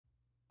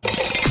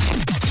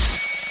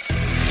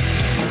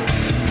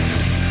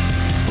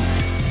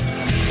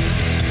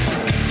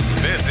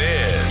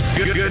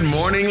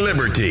Morning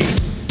Liberty.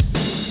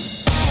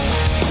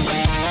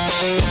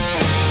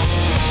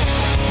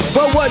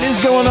 Well, what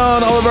is going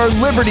on, all of our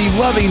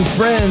liberty-loving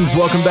friends?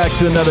 Welcome back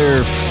to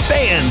another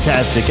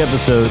fantastic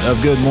episode of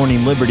Good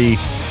Morning Liberty.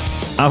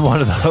 I'm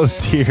one of the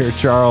hosts here,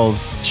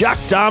 Charles Chuck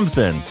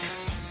Thompson.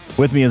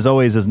 With me, as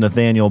always, is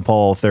Nathaniel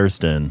Paul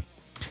Thurston.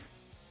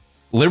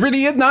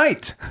 Liberty at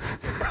night.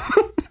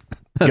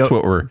 That's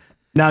what we're...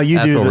 Now you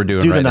That's do what the, we're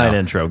doing do the right night now.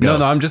 intro. Go.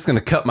 No, I'm just going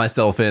to cut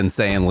myself in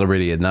saying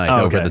Liberty at night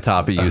over the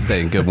top of you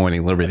saying Good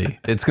Morning Liberty.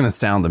 It's going to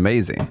sound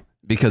amazing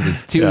because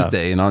it's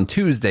Tuesday, and on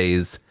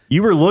Tuesdays...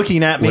 You were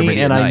looking at me, Liberty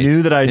and at I night.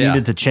 knew that I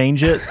needed to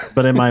change it,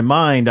 but in my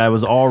mind, I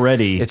was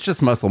already... It's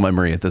just muscle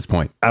memory at this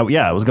point. I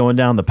was going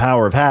down the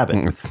power of habit.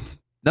 It's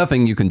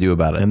nothing you can do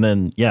about it. And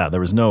then, there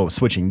was no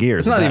switching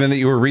gears. It's not even that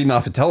you were reading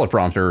off a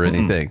teleprompter or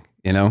anything,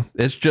 you know?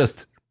 It's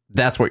just...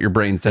 That's what your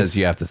brain says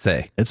you have to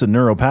say. It's a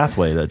neural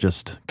pathway that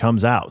just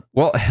comes out.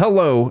 Well,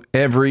 hello,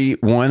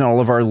 everyone, all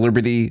of our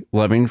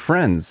liberty-loving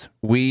friends.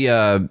 We've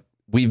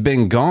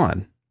been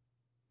gone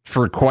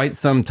for quite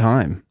some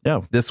time.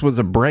 Yeah. This was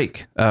a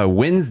break.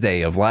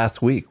 Wednesday of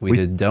last week, we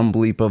did Dumb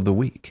Bleep of the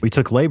Week. We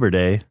took Labor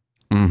Day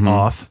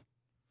off.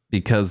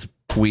 Because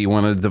we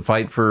wanted to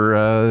fight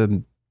for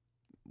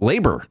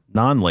labor.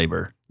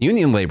 Non-labor.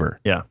 Union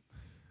labor. Yeah.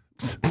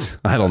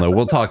 I don't know.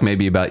 We'll talk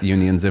maybe about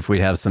unions if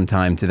we have some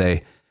time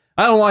today.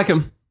 I don't like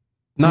them.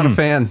 Not a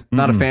fan.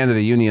 Not a fan of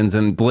the unions.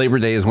 And Labor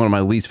Day is one of my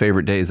least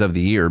favorite days of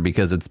the year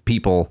because it's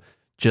people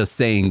just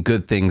saying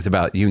good things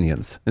about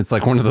unions. It's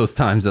like one of those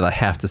times that I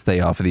have to stay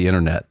off of the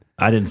internet.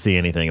 I didn't see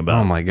anything about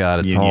Oh my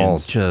God, it's unions. all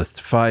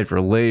just fight for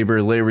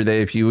labor. Labor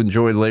Day. If you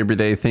enjoy Labor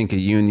Day, think a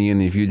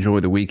union. If you enjoy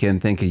the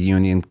weekend, think a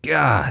union.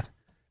 God,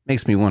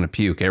 makes me want to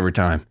puke every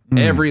time.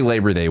 Every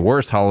Labor Day,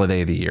 worst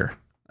holiday of the year.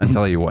 I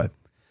tell you what.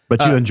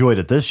 But you enjoyed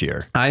it this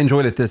year. I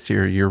enjoyed it this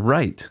year. You're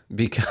right.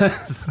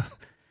 Because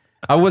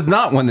I was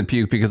not one to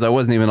puke because I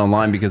wasn't even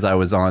online because I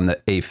was on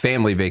a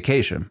family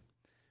vacation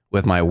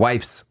with my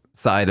wife's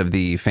side of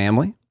the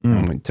family.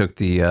 And we took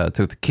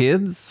the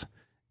kids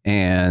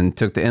and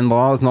took the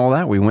in-laws and all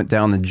that. We went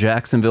down to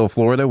Jacksonville,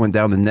 Florida, went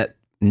down to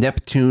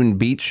Neptune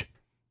Beach.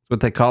 That's what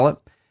they call it.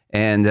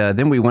 And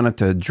then we went up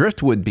to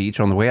Driftwood Beach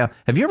on the way out.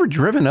 Have you ever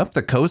driven up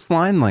the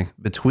coastline, like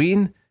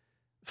between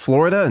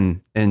Florida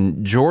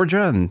and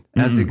Georgia? And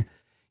as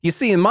you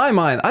see, in my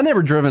mind, I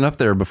never driven up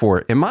there before.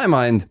 In my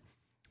mind,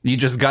 you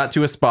just got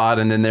to a spot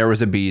and then there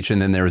was a beach and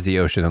then there was the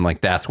ocean. And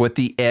like, that's what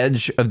the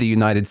edge of the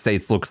United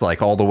States looks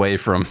like all the way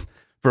from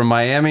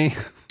Miami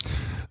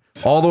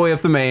all the way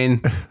up to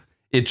Maine.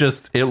 It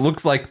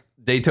looks like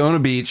Daytona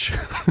Beach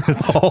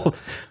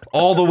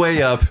all the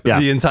way up. Yeah.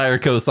 The entire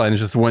coastline is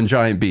just one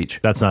giant beach.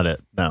 That's not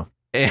it. No.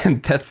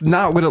 And that's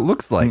not what it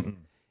looks like.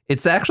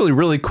 It's actually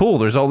really cool.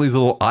 There's all these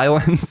little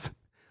islands.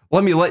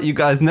 Let me let you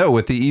guys know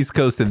what the east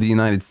coast of the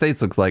United States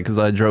looks like because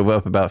I drove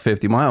up about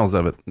 50 miles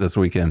of it this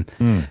weekend.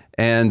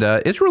 And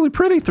it's really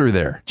pretty through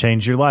there.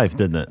 Changed your life,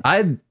 didn't it?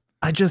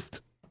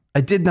 I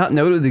did not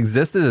know it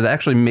existed. It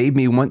actually made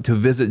me want to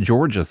visit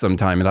Georgia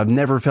sometime, and I've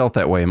never felt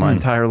that way in my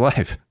entire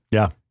life.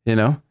 Yeah. You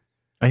know?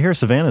 I hear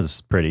Savannah's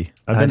pretty.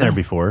 I've been there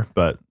before,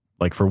 but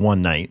like for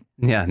one night.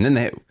 Yeah, and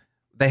then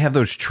they have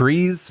those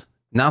trees,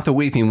 not the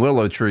weeping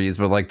willow trees,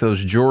 but like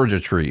those Georgia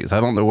trees.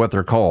 I don't know what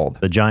they're called.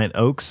 The giant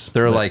oaks.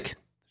 They're like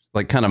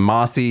kind of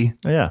mossy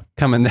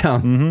coming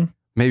down.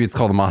 Maybe it's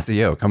called the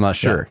mossy oak. I'm not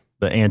sure.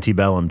 Yeah. The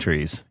antebellum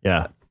trees.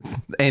 Yeah.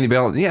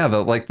 Antebellum. Yeah.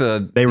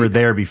 They were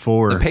there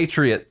before the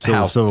Patriot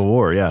House Civil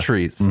War. Yeah.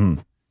 Trees.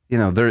 You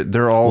know,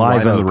 they're all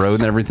Live right on the oaks. road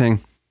and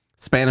everything.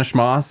 Spanish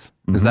moss.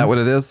 Is that what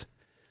it is?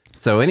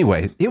 So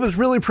anyway, it was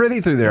really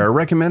pretty through there. I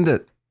recommend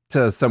it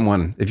to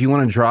someone. If you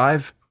want to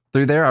drive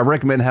through there, I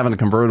recommend having a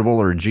convertible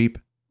or a Jeep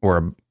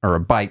or a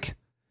bike,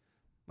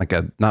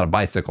 not a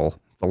bicycle.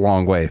 It's a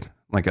long way.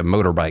 Like a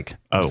motorbike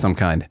of some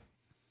kind.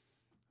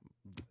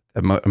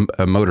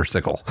 A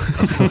motorcycle.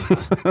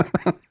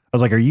 I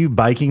was like, are you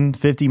biking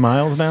 50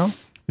 miles now?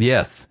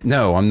 Yes.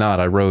 No, I'm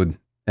not. I rode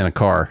in a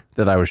car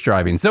that I was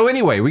driving. So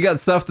anyway, we got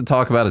stuff to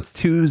talk about. It's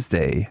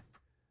Tuesday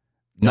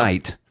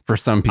night for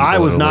some people. I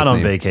was not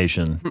on listening.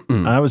 vacation.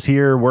 I was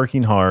here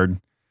working hard,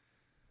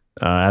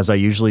 as I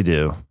usually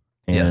do.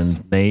 And Yes.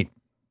 Nate,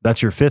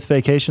 that's your 5th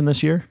vacation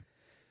this year?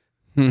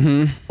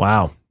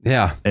 Wow.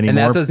 Yeah. Any and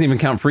more? that doesn't even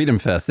count Freedom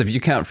Fest. If you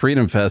count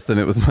Freedom Fest, then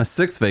it was my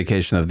 6th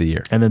vacation of the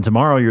year. And then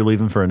tomorrow you're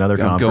leaving for another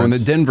I'm conference. going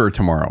to Denver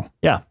tomorrow.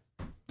 Yeah.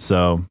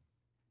 So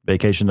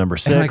vacation number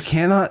 6. And I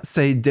cannot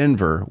say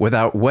Denver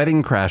without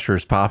wedding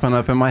crashers popping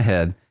up in my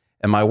head.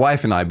 And my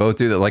wife and I both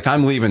do that. Like,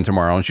 I'm leaving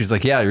tomorrow. And she's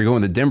like, yeah, you're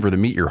going to Denver to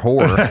meet your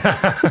whore.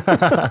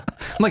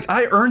 I'm like,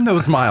 I earn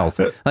those miles.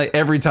 Like,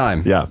 every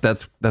time. Yeah.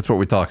 That's what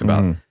we talk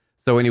about.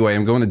 So anyway,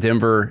 I'm going to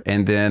Denver.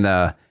 And then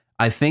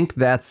I think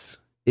that's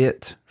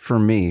it for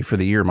me for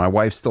the year. My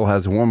wife still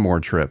has one more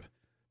trip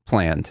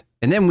planned.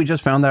 And then we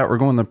just found out we're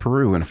going to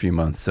Peru in a few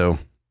months. So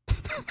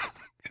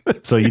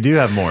So you do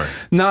have more.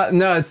 no,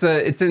 it's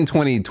in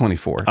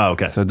 2024. Oh,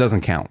 okay. So it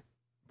doesn't count.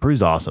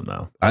 Peru's awesome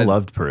though. I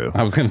loved Peru.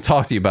 I was going to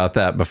talk to you about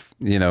that,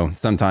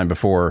 sometime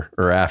before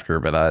or after,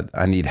 but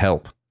I need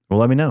help Well,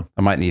 let me know.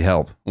 I might need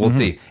help. We'll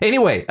see.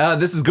 Anyway,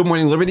 this is Good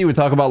Morning Liberty. We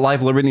talk about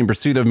life, liberty, and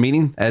pursuit of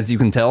meaning, as you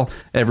can tell,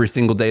 every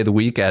single day of the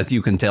week, as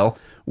you can tell,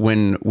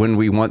 when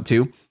we want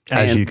to.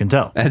 As you can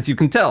tell. As you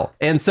can tell.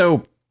 And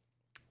so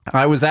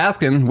we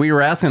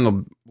were asking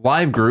the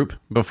live group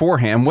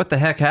beforehand, what the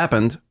heck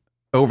happened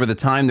over the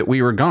time that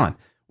we were gone?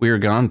 We were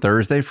gone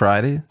Thursday,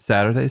 Friday,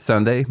 Saturday,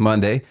 Sunday,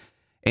 Monday.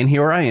 And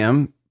here I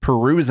am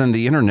perusing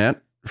the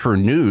internet for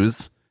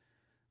news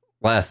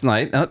last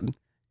night.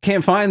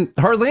 Can't find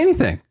hardly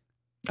anything.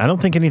 I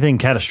don't think anything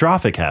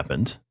catastrophic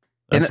happened.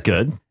 That's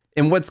good.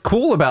 And what's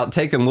cool about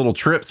taking little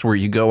trips where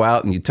you go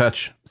out and you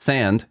touch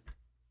sand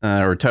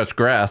or touch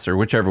grass or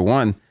whichever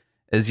one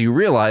is you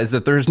realize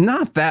that there's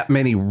not that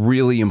many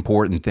really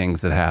important things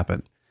that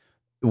happen.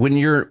 When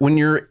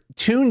you're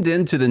tuned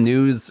into the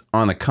news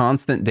on a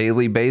constant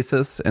daily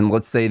basis, and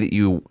let's say that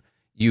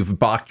you've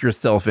boxed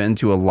yourself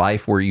into a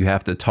life where you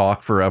have to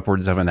talk for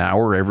upwards of an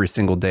hour every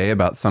single day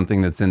about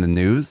something that's in the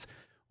news,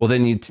 well,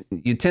 then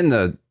you tend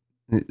to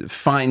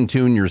fine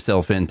tune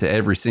yourself into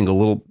every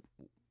single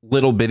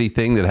little bitty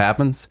thing that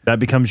happens. That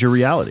becomes your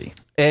reality.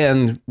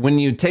 And when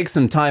you take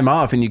some time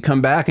off and you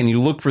come back and you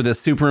look for this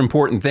super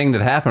important thing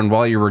that happened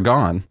while you were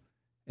gone,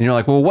 and you're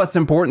like, well, what's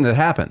important that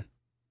happened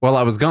while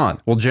I was gone?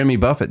 Well, Jimmy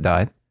Buffett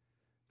died.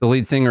 The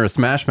lead singer of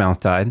Smash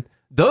Mouth died.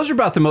 Those are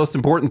about the most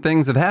important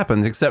things that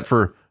happened, except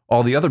for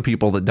all the other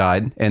people that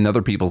died and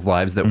other people's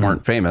lives that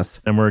weren't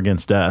famous. And we're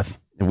against death.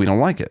 And we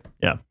don't like it.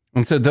 Yeah.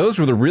 And so those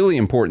were the really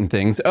important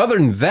things. Other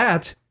than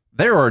that,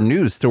 there are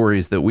news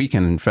stories that we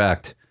can, in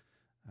fact,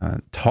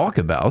 talk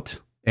about,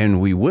 and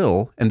we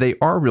will, and they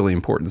are really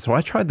important. So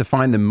I tried to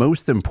find the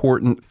most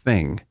important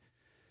thing,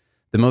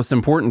 the most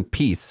important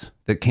piece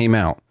that came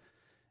out,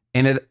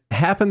 and it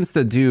happens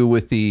to do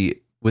with the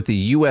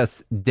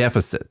U.S.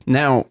 deficit.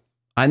 Now,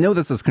 I know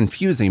this is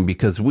confusing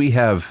because we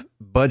have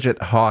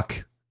budget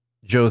hawk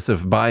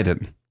Joseph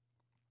Biden.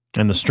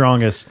 And the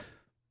strongest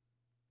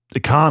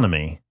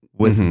economy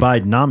with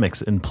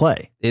Bidenomics in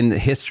play. In the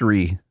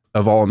history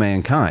of all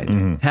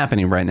mankind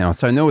happening right now.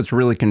 So I know it's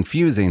really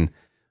confusing,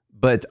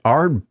 but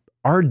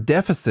our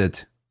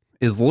deficit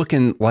is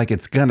looking like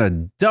it's going to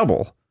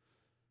double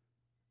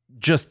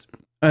just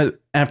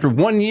after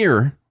 1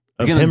 year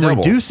of him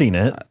reducing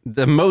it.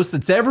 The most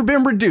it's ever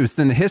been reduced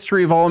in the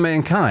history of all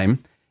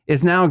mankind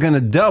is now going to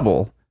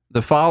double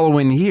the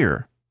following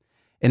year.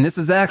 And this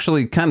is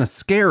actually kind of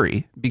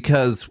scary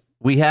because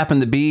we happen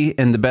to be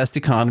in the best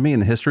economy in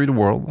the history of the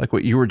world, like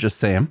what you were just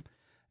saying.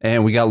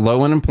 And we got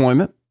low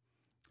unemployment.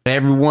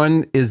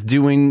 Everyone is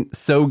doing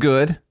so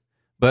good.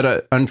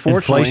 But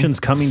unfortunately, inflation's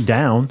coming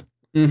down.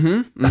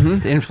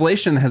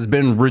 Inflation has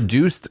been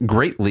reduced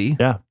greatly.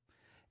 Yeah.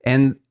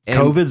 And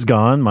COVID's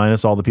gone,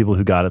 minus all the people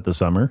who got it this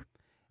summer.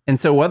 And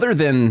so other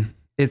than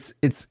it's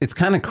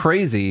kind of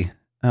crazy.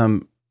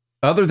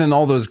 Other than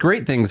all those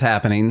great things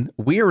happening,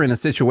 we are in a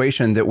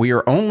situation that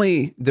we've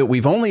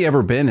only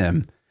ever been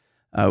in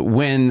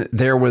when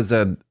there was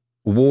a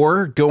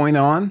war going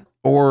on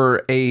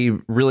or a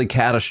really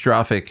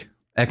catastrophic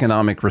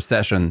economic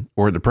recession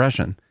or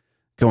depression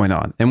going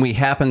on. And we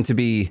happen to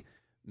be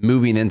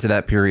moving into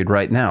that period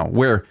right now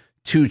where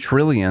 $2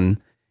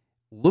 trillion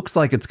looks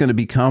like it's going to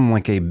become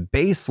like a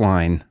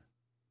baseline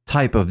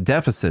type of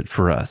deficit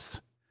for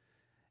us.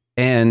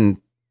 And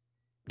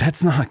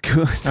that's not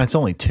good. It's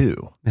only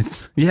 2.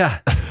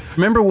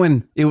 Remember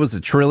when it was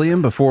 $1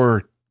 trillion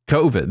before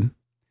COVID,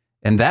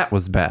 and that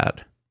was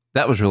bad.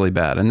 That was really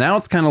bad. And now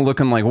it's kind of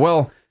looking like,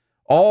 well,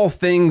 all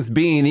things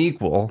being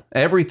equal,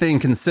 everything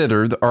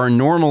considered, our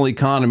normal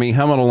economy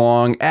humming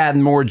along,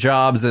 adding more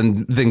jobs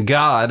than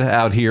God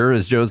out here,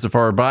 as Joseph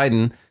R.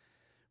 Biden,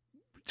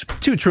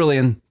 $2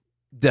 trillion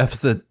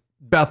deficit,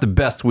 about the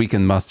best we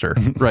can muster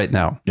right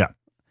now. Yeah.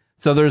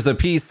 So there's a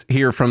piece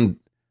here from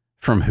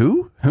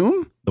who?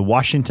 Whom? The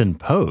Washington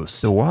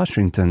Post. The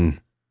Washington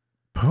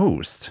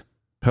Post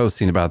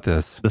posting about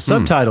this. The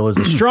subtitle is,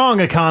 a strong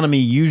economy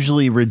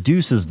usually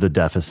reduces the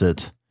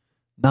deficit.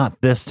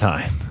 Not this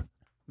time.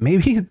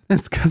 Maybe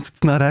it's because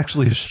it's not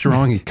actually a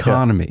strong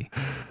economy.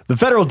 Yeah. The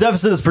federal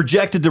deficit is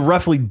projected to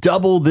roughly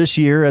double this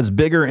year as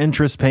bigger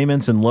interest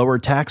payments and lower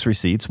tax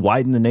receipts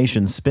widen the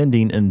nation's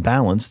spending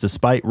imbalance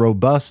despite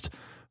robust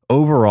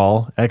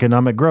overall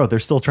economic growth. They're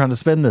still trying to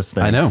spend this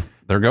thing. I know.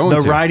 They're going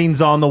The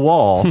writing's on the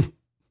wall.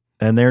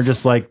 And they're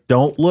just like,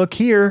 don't look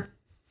here.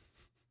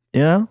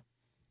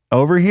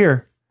 Over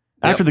here.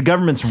 Yep. After the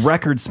government's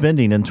record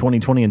spending in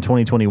 2020 and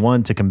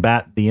 2021 to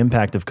combat the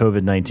impact of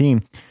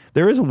COVID-19,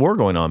 there is a war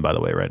going on, by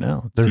the way, right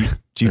now. It's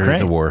Ukraine. There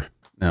is a war.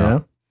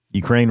 No.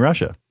 Ukraine,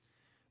 Russia.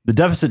 The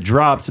deficit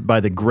dropped by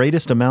the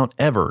greatest amount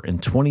ever in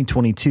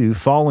 2022,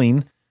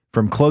 falling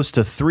from close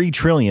to $3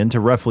 trillion to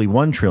roughly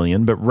 $1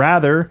 trillion, but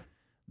rather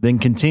than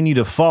continue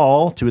to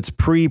fall to its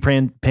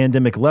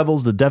pre-pandemic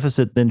levels, the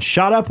deficit then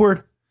shot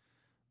upward.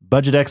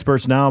 Budget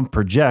experts now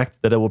project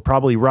that it will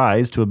probably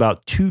rise to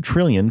about $2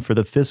 trillion for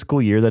the fiscal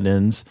year that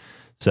ends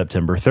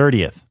September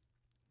 30th.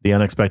 The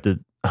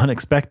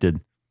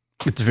unexpected.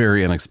 It's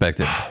very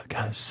unexpected.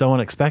 God, it's so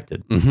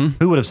unexpected.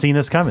 Who would have seen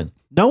this coming?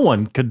 No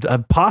one could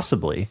have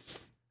possibly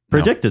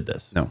predicted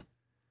this. No.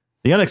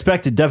 The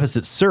unexpected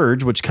deficit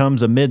surge, which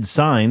comes amid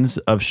signs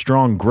of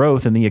strong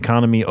growth in the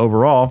economy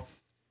overall.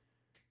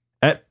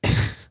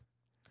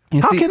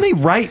 How can they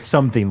write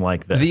something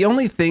like this? The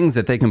only things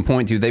that they can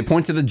point to, they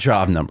point to the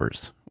job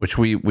numbers, which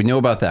we know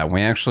about that.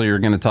 We actually are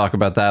going to talk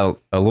about that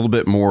a little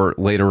bit more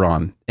later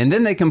on. And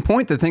then they can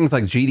point to things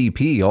like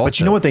GDP also. But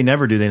you know what they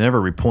never do? They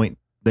never point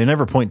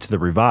to the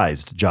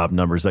revised job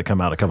numbers that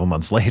come out a couple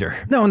months later.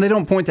 No, and they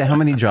don't point to how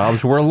many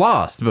jobs were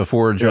lost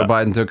before Joe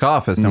Biden took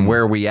office and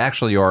where we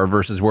actually are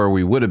versus where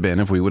we would have been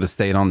if we would have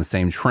stayed on the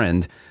same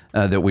trend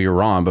that we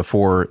were on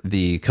before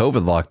the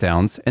COVID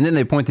lockdowns. And then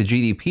they point to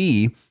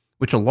GDP,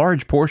 which a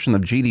large portion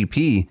of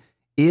GDP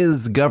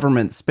is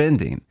government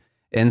spending.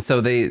 And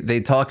so they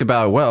talk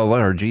about, well,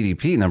 our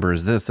GDP number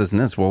is this, and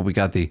this. Well, we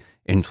got the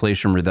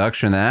Inflation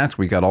Reduction Act.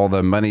 We got all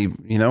the money,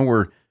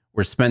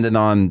 we're spending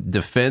on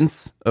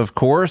defense, of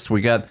course. We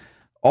got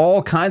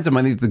all kinds of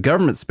money that the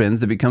government spends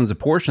that becomes a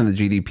portion of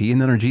the GDP. And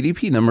then our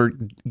GDP number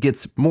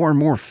gets more and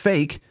more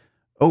fake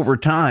over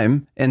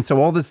time. And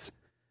so all this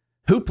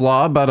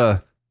hoopla about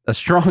a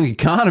strong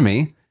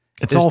economy.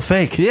 It's all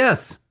fake.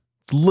 Yes.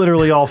 It's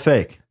literally all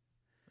fake.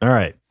 All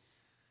right.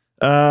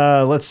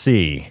 Let's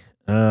see.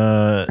 You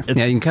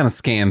can kind of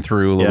scan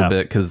through a little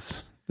bit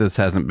because this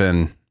hasn't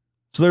been.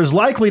 So there's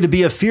likely to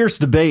be a fierce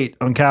debate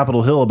on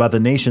Capitol Hill about the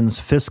nation's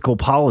fiscal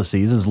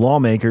policies as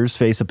lawmakers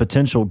face a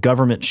potential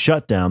government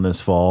shutdown this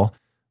fall.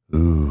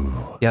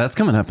 Ooh. Yeah, that's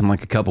coming up in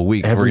like a couple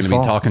weeks. We're going to be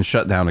talking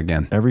shutdown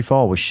again. Every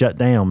fall we shut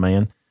down,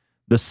 man.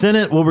 The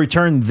Senate will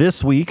return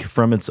this week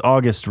from its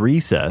August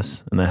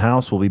recess, and the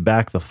House will be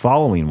back the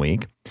following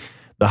week.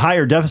 The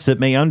higher deficit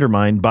may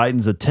undermine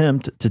Biden's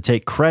attempt to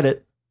take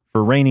credit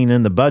for reining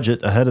in the budget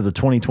ahead of the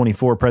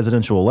 2024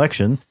 presidential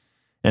election.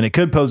 And it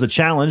could pose a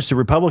challenge to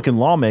Republican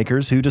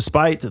lawmakers who,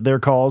 despite their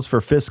calls for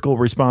fiscal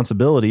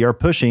responsibility, are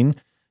pushing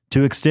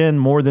to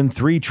extend more than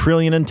 $3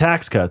 trillion in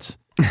tax cuts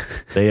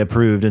they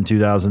approved in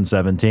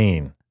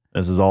 2017.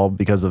 This is all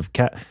because of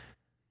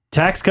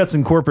tax cuts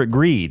and corporate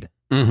greed.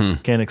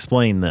 Can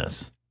explain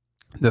this.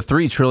 The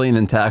 $3 trillion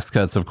in tax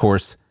cuts, of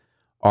course,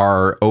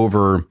 are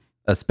over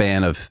a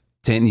span of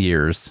 10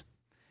 years.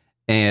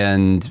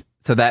 And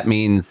so that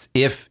means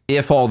if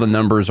all the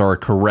numbers are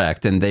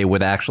correct and they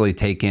would actually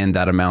take in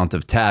that amount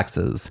of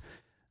taxes,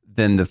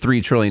 then the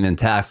 $3 trillion in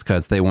tax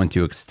cuts they want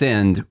to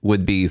extend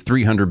would be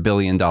 $300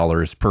 billion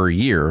per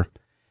year.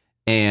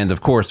 And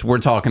of course, we're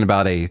talking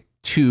about a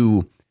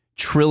 $2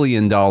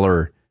 trillion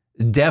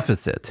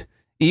deficit.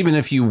 Even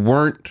if you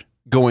weren't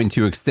going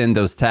to extend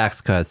those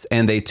tax cuts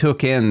and they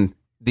took in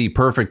the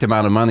perfect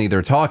amount of money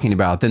they're talking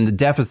about, then the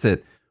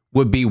deficit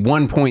would be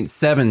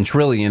 1.7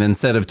 trillion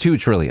instead of 2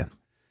 trillion.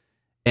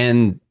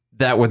 And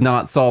that would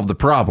not solve the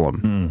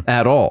problem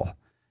at all.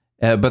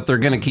 But they're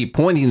going to keep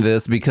pointing to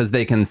this because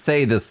they can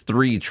say this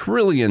 $3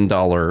 trillion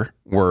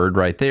word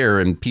right there.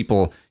 And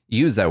people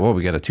use that. Well,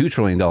 we got a $2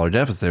 trillion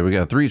deficit. We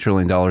got $3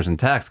 trillion in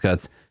tax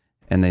cuts.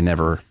 And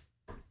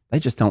they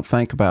just don't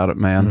think about it,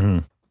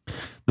 man.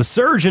 The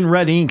surge in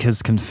red ink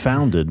has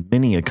confounded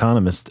many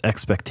economists'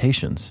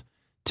 expectations.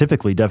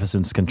 Typically,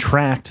 deficits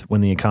contract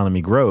when the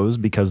economy grows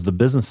because the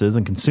businesses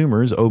and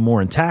consumers owe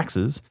more in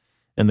taxes,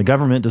 and the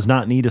government does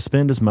not need to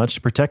spend as much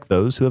to protect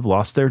those who have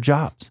lost their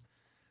jobs.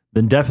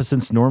 Then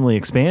deficits normally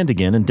expand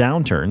again in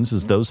downturns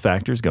as those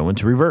factors go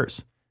into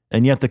reverse.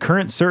 And yet the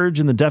current surge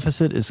in the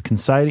deficit is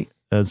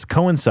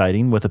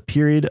coinciding with a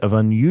period of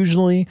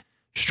unusually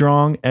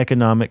strong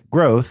economic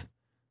growth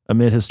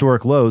amid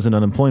historic lows in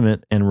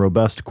unemployment and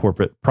robust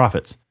corporate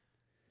profits.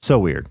 So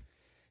weird.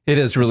 It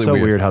is really so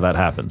weird how that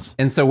happens.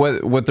 And so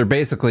what they're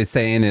basically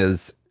saying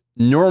is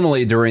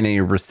normally during a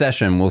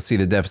recession, we'll see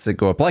the deficit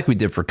go up like we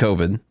did for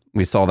COVID.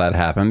 We saw that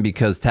happen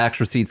because tax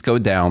receipts go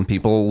down.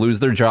 People lose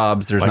their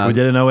jobs. There's we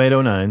did in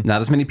 08-09.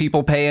 Not as many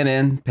people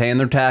paying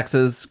their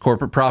taxes.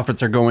 Corporate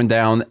profits are going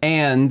down.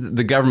 And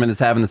the government is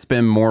having to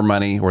spend more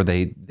money, or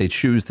they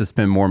choose to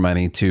spend more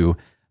money to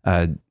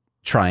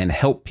try and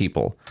help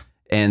people.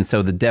 And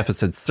so the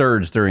deficits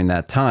surge during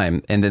that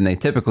time. And then they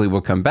typically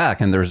will come back.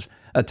 And there's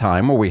a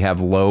time where we have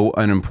low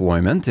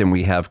unemployment and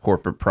we have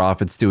corporate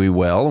profits doing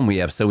well. And we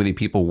have so many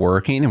people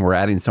working and we're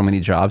adding so many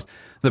jobs.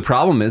 The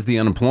problem is the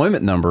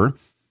unemployment number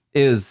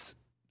is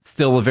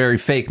still a very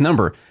fake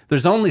number.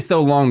 There's only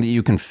so long that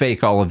you can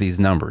fake all of these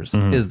numbers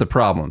is the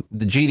problem.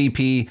 The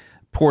GDP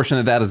portion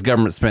of that is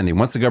government spending.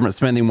 Once the government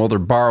spending, well, they're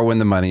borrowing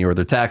the money or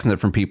they're taxing it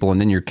from people, and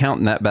then you're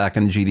counting that back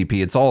in the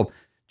GDP. It's all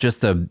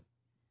just a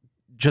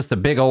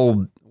big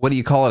old, what do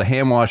you call it? A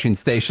hand washing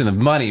station of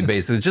money,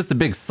 basically. It's just a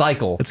big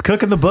cycle. It's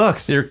cooking the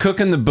books. You're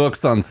cooking the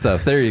books on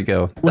stuff. There you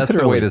go. That's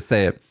the way to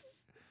say it.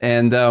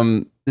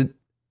 And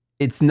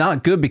it's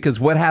not good because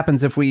what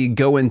happens if we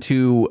go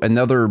into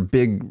another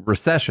big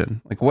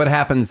recession? Like what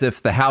happens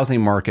if the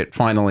housing market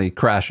finally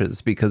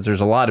crashes? Because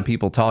there's a lot of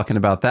people talking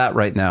about that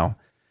right now.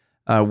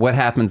 What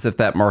happens if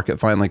that market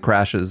finally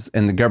crashes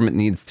and the government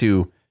needs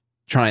to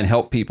try and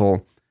help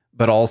people,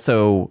 but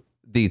also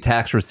the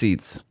tax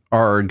receipts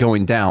are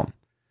going down?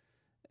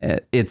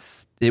 It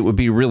would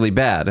be really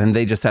bad, and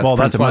they just have to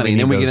print the money, and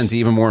then we get into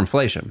even more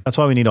inflation. That's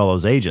why we need all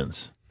those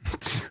agents.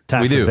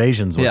 Tax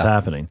evasion's what's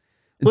happening.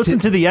 Listen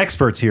to the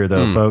experts here,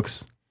 though,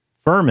 folks.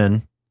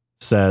 Furman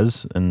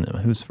says, and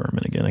who's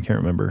Furman again? I can't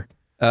remember.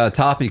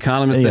 Top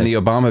economist in the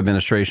Obama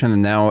administration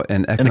and now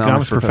an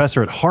economics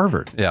professor at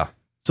Harvard. Yeah.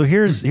 So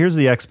here's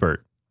the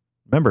expert.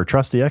 Remember,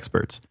 trust the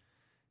experts.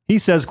 He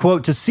says,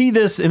 quote, to see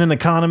this in an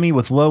economy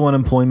with low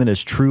unemployment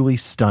is truly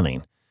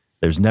stunning.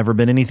 There's never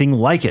been anything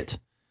like it.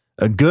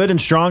 A good and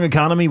strong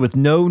economy with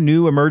no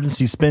new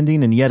emergency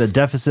spending and yet a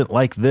deficit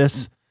like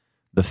this.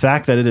 The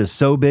fact that it is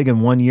so big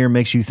in 1 year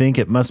makes you think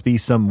it must be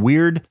some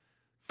weird,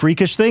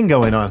 freakish thing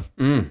going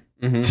on.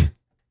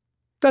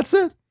 That's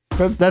it.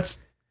 That's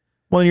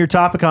one of your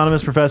top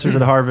economist professors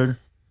at Harvard.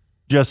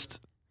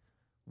 Just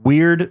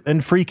weird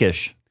and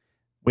freakish.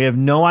 We have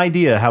no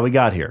idea how we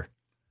got here.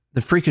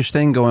 The freakish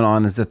thing going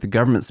on is that the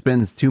government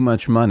spends too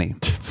much money.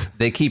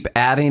 They keep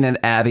adding and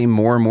adding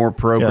more and more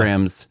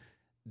programs. Yeah.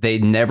 They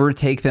never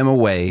take them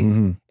away.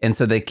 And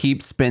so they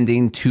keep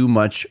spending too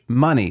much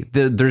money.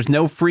 There's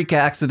no freak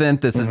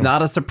accident. This is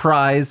not a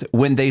surprise.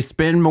 When they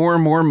spend more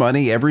and more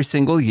money every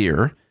single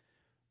year,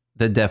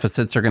 the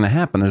deficits are going to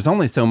happen. There's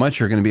only so much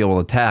you're going to be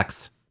able to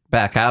tax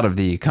back out of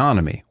the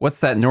economy. What's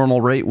that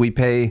normal rate we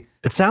pay?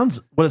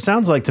 What it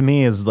sounds like to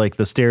me is like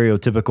the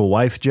stereotypical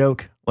wife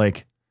joke.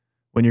 Like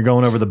when you're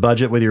going over the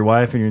budget with your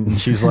wife and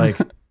she's like,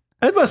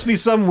 it must be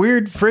some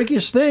weird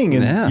freakish thing.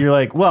 And you're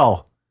like,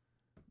 well,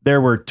 there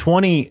were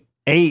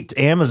 28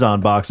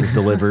 Amazon boxes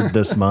delivered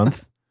this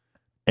month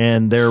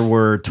and there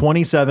were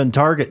 27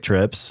 Target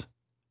trips.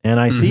 And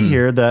I see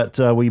here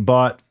that we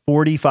bought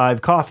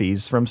 45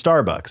 coffees from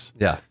Starbucks.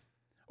 Yeah.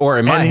 Or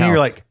in my house. And you're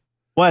like,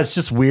 well, it's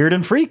just weird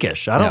and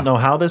freakish. I don't know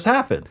how this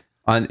happened.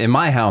 In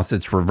my house,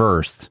 it's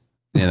reversed.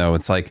 You know,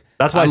 it's like,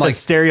 that's why I said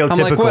stereotypical.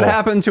 I'm like, what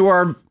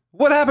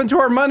happened to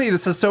our money?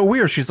 This is so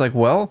weird. She's like,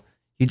 well,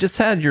 you just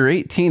had your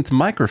 18th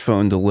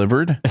microphone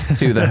delivered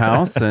to the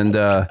house. And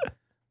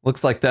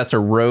looks like that's a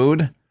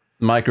Rode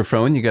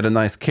microphone. You got a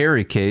nice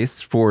carry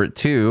case for it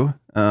too.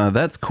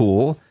 That's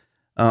cool.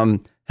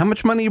 How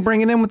much money are you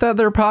bringing in with that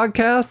there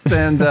podcast?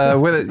 And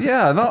with it,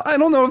 I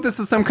don't know if this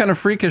is some kind of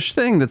freakish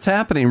thing that's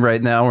happening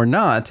right now or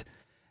not.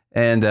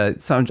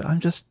 And so I'm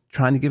just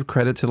trying to give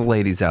credit to the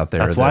ladies out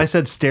there. That's why I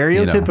said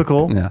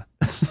stereotypical. You know,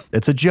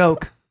 it's a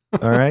joke.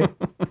 All right.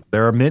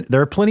 There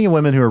are plenty of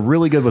women who are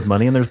really good with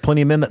money, and there's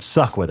plenty of men that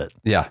suck with it.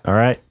 Yeah. All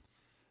right.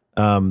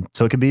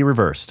 So it can be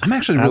reversed. I'm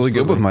actually really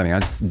good with money.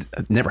 I just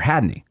never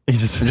had any. I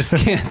just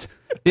can't.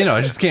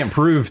 I just can't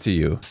prove to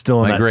you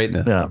still my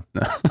greatness. Yeah.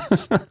 No.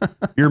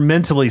 You're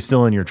mentally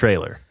still in your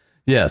trailer.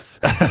 Yes.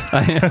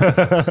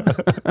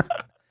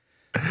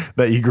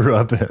 That you grew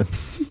up in.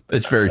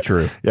 It's very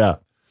true. Yeah.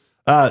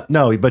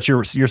 No, but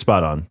you're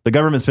spot on. The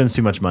government spends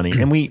too much money.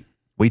 And we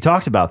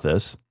talked about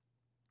this,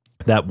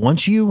 that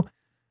once you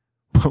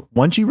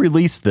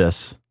release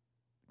this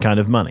kind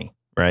of money,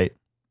 right?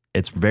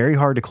 It's very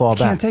hard to claw back.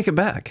 Can't take it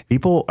back.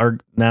 People are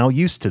now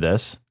used to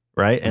this,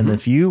 right? And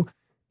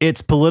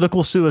it's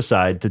political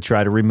suicide to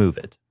try to remove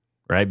it,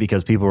 right?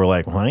 Because people were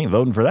like, well, I ain't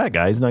voting for that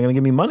guy. He's not going to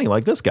give me money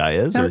like this guy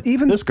is, or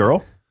even this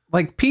girl.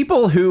 Like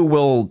people who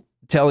will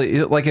tell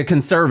you, like a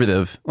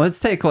conservative, let's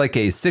take like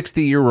a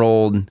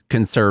 60-year-old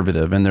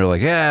conservative, and they're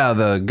like, yeah,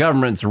 the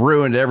government's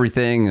ruined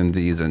everything and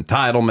these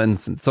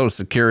entitlements and Social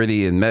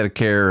Security and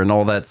Medicare and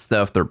all that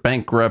stuff. They're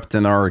bankrupt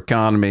in our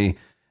economy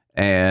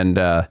and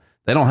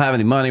they don't have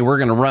any money. We're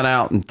going to run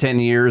out in 10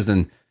 years.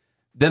 And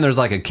then there's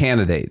like a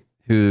candidate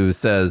who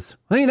says,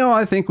 well,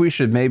 I think we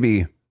should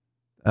maybe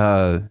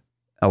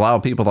allow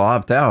people to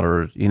opt out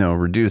or,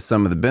 reduce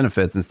some of the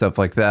benefits and stuff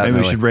like that. Maybe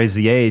we should raise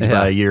the age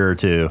by a year or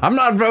two. I'm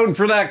not voting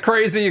for that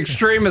crazy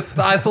extremist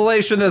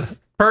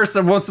isolationist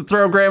person who wants to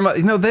throw grandma.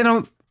 They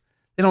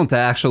don't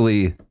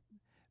actually,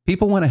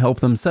 people want to help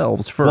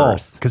themselves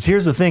first. Because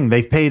here's the thing.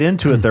 They've paid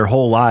into it their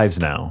whole lives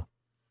now.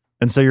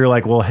 And so you're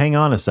like, well, hang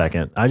on a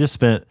second. I just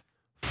spent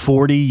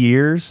 40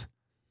 years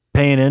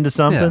paying into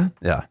something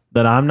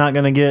that I'm not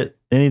going to get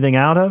anything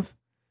out of.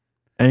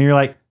 And you're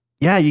like,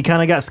 yeah, you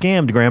kind of got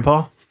scammed,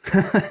 Grandpa.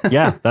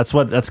 Yeah,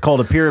 that's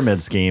called a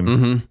pyramid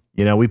scheme.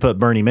 We put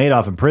Bernie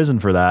Madoff in prison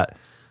for that,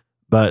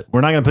 but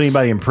we're not going to put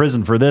anybody in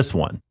prison for this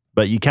one.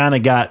 But you kind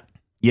of got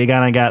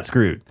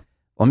screwed.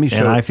 Let me show.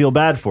 And I feel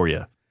bad for you.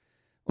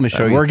 Let me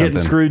show you. We're getting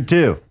screwed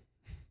too.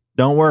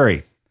 Don't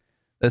worry.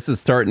 This is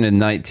starting in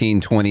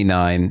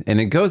 1929, and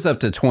it goes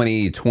up to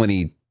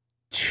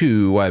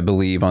 2022. I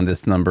believe, on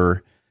this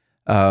number.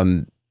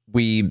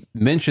 We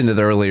mentioned it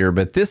earlier,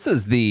 but this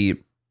is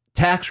the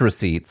tax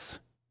receipts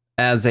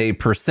as a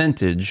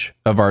percentage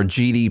of our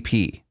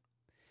GDP.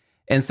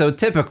 And so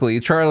typically,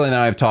 Charlie and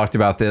I have talked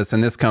about this,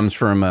 and this comes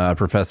from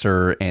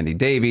Professor Andy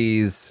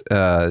Davies.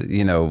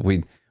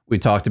 We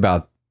talked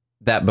about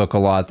that book a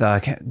lot.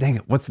 Dang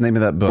it, what's the name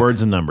of that book?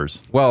 Words and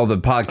Numbers. Well, the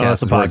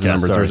podcast is Words and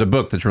Numbers. Sorry. There's a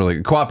book that's really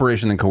good.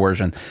 Cooperation and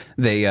Coercion.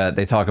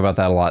 They talk about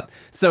that a lot.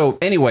 So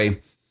anyway,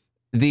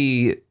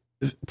 the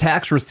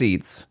tax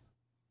receipts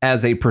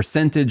as a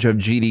percentage of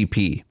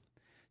GDP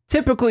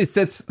typically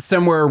sits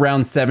somewhere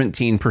around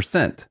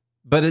 17%,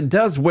 but it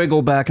does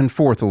wiggle back and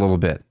forth a little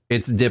bit.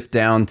 It's dipped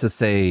down to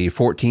say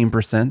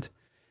 14%,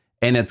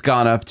 and it's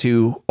gone up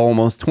to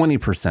almost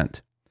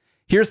 20%.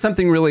 here's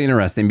something really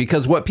interesting,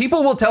 because what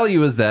people will tell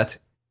you is that,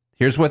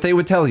 here's what they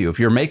would tell you. If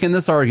you're making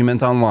this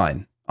argument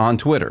online, on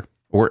Twitter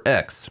or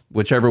X,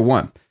 whichever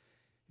one,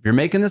 if you're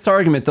making this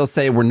argument, they'll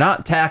say, we're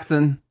not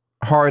taxing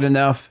hard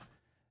enough.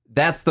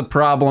 That's the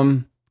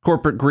problem.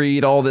 Corporate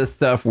greed, all this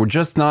stuff. We're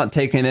just not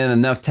taking in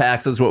enough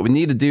taxes. What we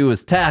need to do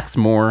is tax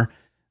more,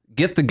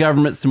 get the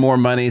government some more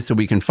money so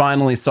we can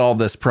finally solve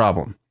this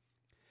problem.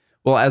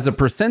 Well, as a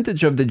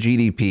percentage of the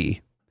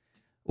GDP,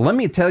 let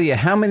me tell you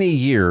how many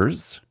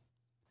years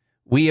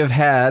we have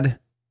had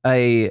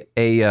a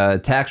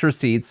tax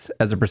receipts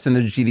as a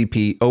percentage of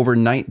GDP over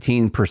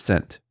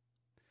 19%.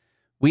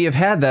 We have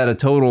had that a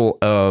total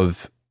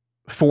of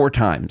 4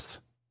 times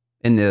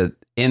in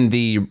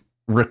the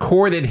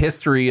recorded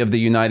history of the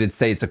United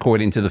States,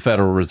 according to the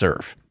Federal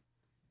Reserve.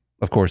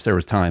 Of course, there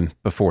was time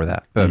before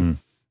that, but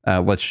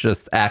let's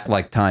just act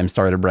like time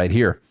started right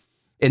here.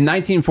 In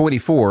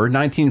 1944,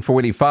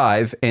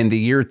 1945, and the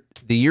year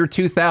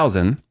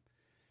 2000,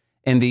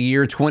 and the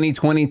year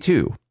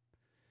 2022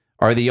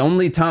 are the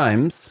only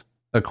times,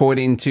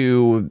 according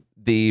to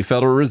the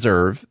Federal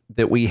Reserve,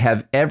 that we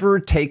have ever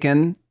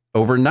taken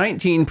over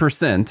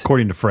 19%.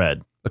 According to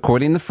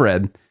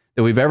Fred,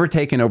 that we've ever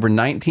taken over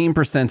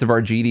 19% of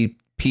our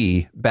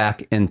GDP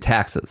back in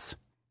taxes.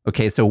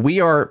 Okay, so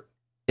we are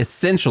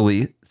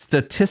essentially,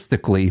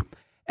 statistically,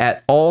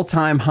 at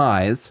all-time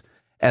highs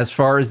as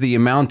far as the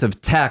amount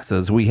of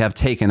taxes we have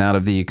taken out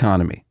of the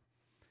economy.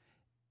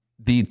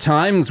 The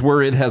times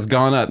where it has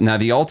gone up, now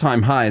the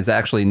all-time high is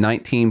actually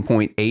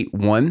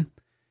 19.81,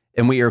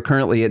 and we are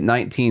currently at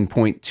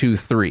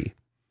 19.23.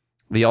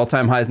 The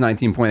all-time high is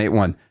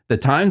 19.81. The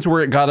times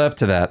where it got up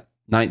to that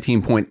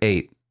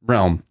 19.8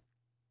 realm,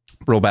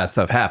 real bad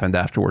stuff happened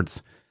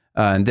afterwards.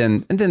 And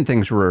then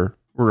things were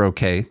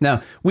okay.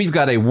 Now, we've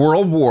got a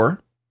world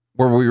war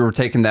where we were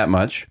taking that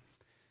much.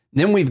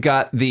 Then we've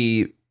got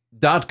the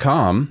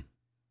 .com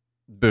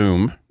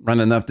boom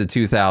running up to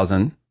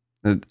 2000.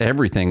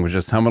 Everything was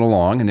just humming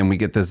along. And then we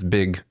get this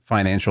big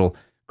financial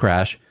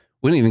crash.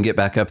 We didn't even get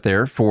back up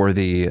there for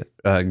the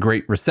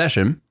Great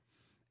Recession.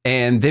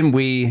 And then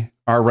we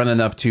are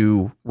running up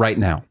to right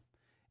now.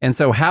 And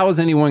so how is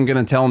anyone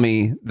going to tell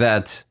me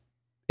that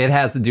it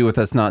has to do with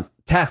us not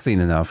taxing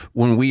enough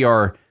when we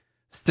are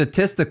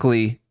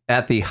statistically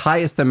at the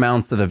highest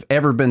amounts that have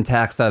ever been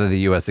taxed out of the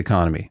U.S.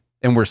 economy?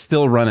 And we're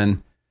still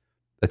running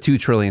a $2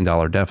 trillion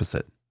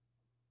deficit.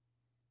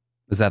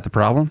 Is that the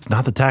problem? It's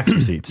not the tax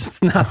receipts.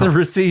 It's not the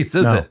receipts,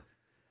 is it?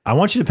 I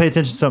want you to pay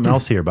attention to something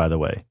else here, by the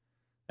way.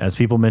 As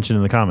people mentioned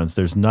in the comments,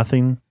 there's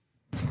nothing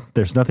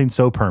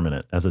so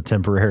permanent as a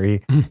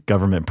temporary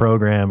government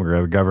program or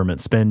a government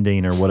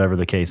spending or whatever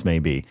the case may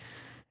be.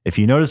 If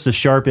you notice the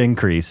sharp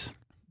increase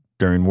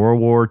during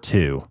World War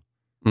II,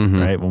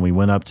 right, when we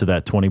went up to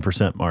that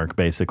 20% mark,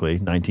 basically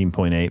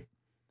 19.8,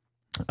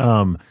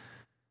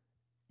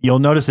 you'll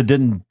notice it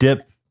didn't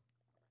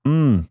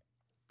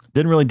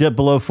really dip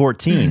below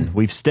 14.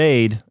 We've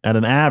stayed at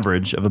an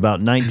average of about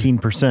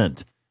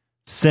 19%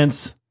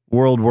 since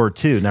World War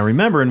II. Now,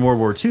 remember, in World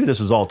War II, this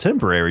was all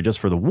temporary, just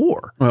for the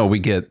war. Well, we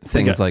get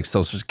things like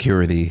Social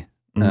Security.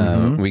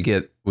 We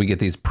get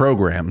these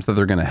programs that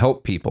are going to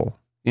help people,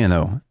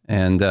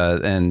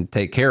 and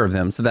take care of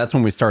them. So that's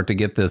when we start to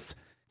get this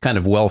kind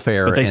of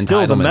welfare. But the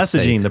messaging,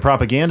 state. the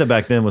propaganda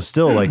back then was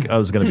still like, oh, it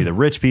was going to be the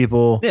rich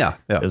people. Yeah.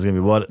 It was going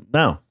to be what?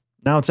 No,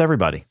 now it's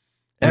everybody,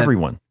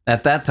 everyone.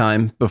 At that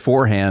time,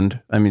 beforehand,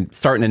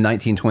 starting in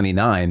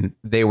 1929,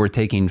 they were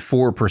taking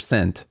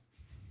 4%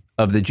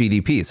 of the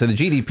GDP. So the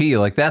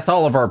GDP, that's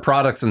all of our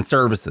products and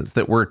services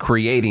that we're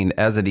creating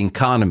as an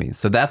economy.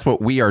 So that's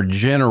what we are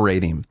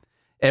generating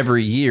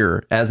every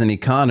year as an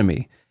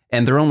economy.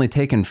 And they're only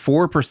taking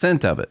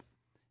 4% of it.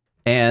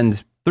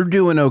 And they're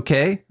doing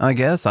okay, I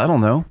guess. I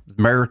don't know.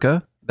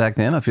 America back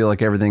then, I feel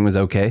like everything was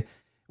okay.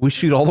 We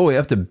shoot all the way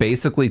up to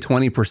basically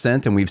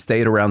 20%, and we've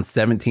stayed around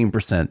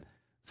 17%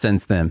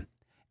 since then.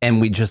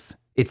 And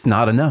it's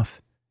not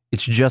enough.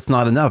 It's just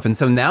not enough. And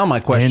so now my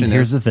question is...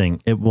 here's the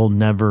thing. It will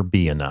never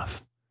be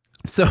enough.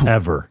 So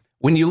ever.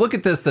 When you look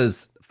at this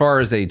as far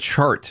as a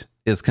chart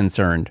is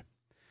concerned,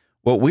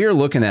 what we are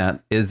looking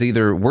at is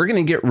either we're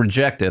going to get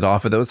rejected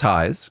off of those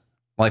highs,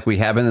 like we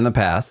have been in the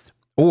past,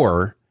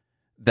 or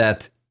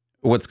that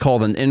what's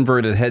called an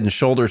inverted head and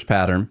shoulders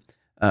pattern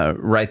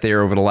right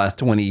there over the last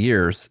 20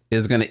 years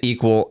is going to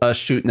equal us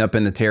shooting up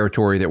in the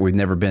territory that we've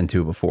never been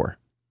to before.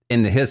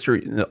 In the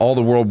history, all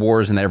the world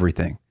wars and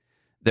everything,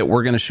 that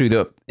we're going to shoot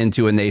up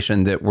into a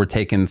nation that we're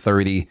taking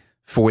 30,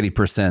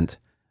 40%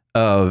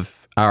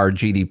 of our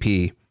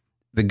GDP,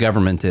 the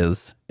government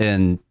is,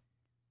 and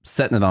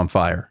setting it on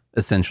fire,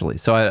 essentially.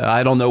 So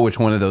I don't know which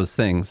one of those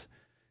things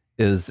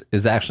is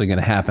actually going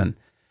to happen.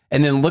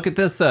 And then look at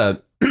this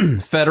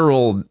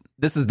federal,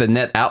 this is the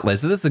net outlay.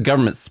 So this is the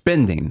government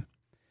spending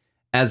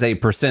as a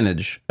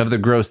percentage of the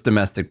gross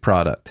domestic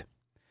product.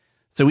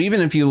 So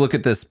even if you look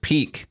at this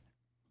peak,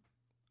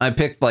 I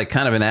picked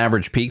kind of an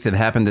average peak that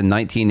happened in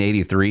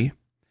 1983.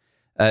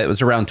 It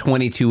was around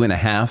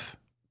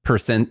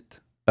 22.5%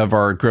 of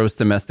our gross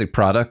domestic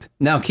product.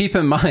 Now, keep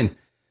in mind,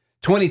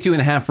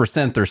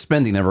 22.5% they're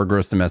spending of our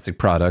gross domestic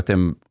product,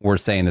 and we're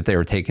saying that they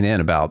were taking in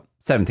about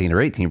 17 or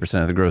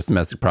 18% of the gross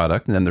domestic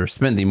product, and then they're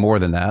spending more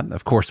than that.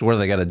 Of course, what do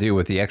they got to do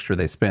with the extra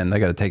they spend? They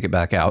got to take it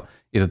back out,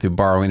 either through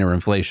borrowing or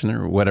inflation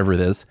or whatever it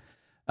is.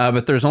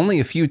 But there's only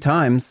a few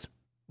times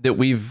that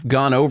we've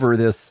gone over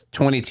this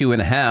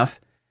 22.5.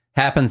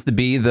 Happens to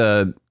be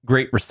the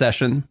Great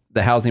Recession,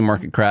 the housing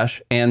market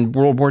crash, and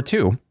World War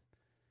II,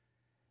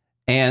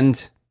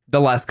 and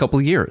the last couple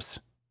of years,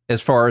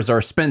 as far as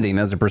our spending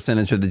as a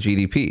percentage of the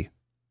GDP.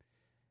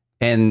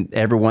 And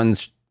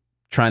everyone's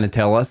trying to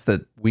tell us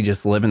that we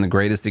just live in the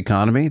greatest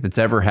economy that's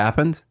ever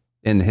happened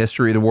in the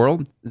history of the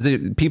world.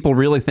 People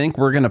really think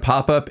we're going to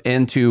pop up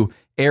into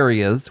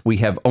areas we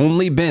have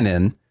only been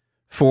in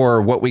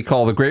for what we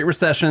call the Great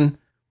Recession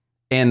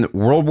and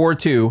World War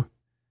II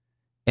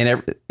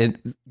and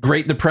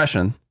Great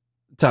Depression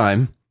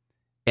time,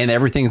 and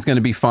everything's going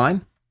to be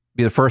fine?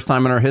 Be the first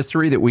time in our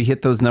history that we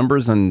hit those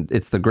numbers and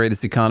it's the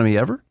greatest economy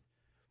ever?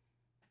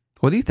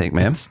 What do you think,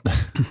 man?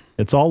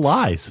 It's all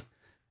lies.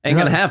 Ain't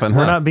going to happen.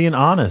 We're not being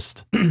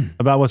honest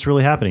about what's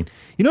really happening.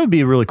 You know, it'd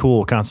be a really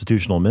cool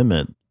constitutional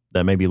amendment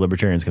that maybe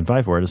libertarians can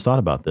fight for. I just thought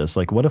about this.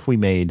 Like, what if we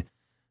made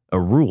a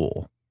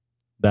rule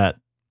that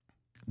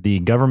the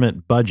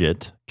government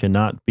budget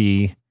cannot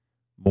be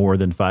more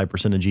than 5%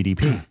 of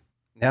GDP?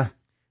 Yeah.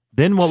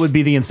 Then what would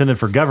be the incentive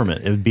for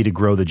government? It would be to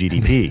grow the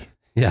GDP.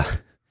 Yeah.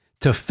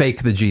 To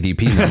fake the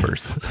GDP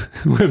numbers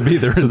would be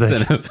their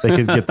incentive. They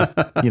could get the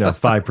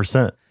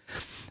 5%.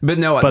 But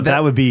no,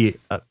 that would be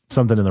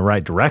something in the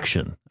right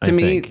direction. To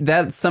me,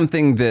 that's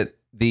something that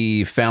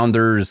the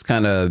founders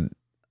kind of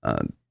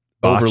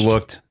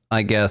overlooked,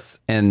 I guess.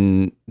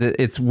 And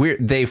it's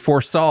weird. They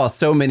foresaw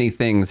so many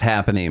things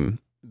happening.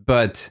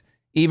 But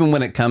even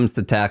when it comes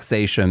to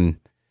taxation,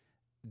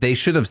 they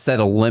should have set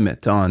a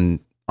limit on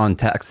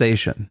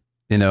taxation.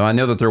 You know, I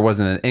know that there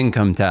wasn't an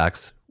income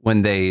tax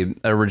when they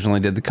originally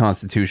did the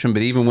Constitution,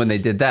 but even when they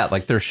did that,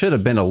 like, there should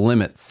have been a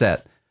limit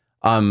set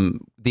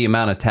the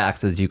amount of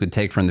taxes you could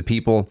take from the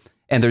people,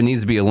 and there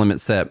needs to be a limit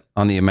set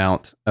on the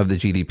amount of the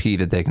GDP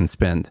that they can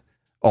spend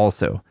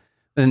also.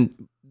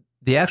 And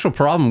the actual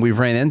problem we've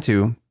ran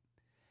into,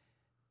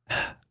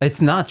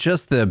 it's not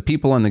just the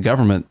people in the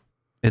government,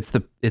 it's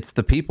the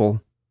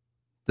people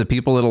that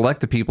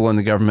elect the people in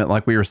the government.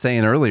 Like we were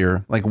saying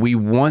earlier, like we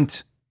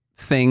want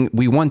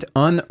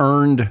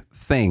unearned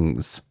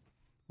things.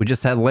 We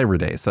just had Labor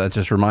Day, so that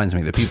just reminds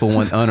me that people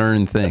want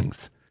unearned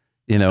things,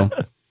 you know?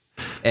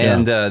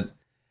 And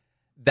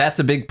that's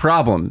a big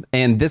problem.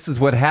 And this is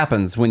what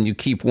happens when you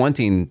keep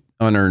wanting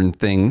unearned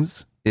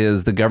things,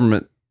 is the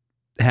government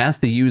has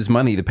to use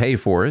money to pay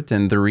for it.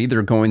 And they're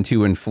either going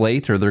to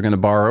inflate, or they're going to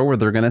borrow, or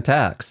they're going to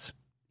tax.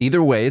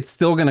 Either way, it's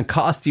still going to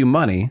cost you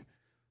money.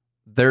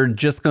 They're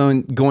just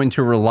going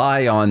to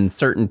rely on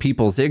certain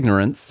people's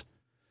ignorance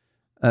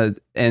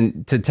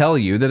and to tell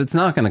you that it's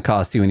not going to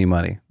cost you any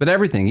money. But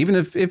everything, even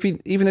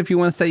if you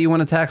want to say you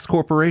want to tax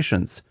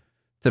corporations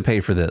to pay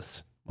for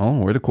this, well,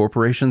 where do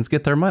corporations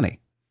get their money?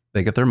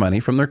 They get their money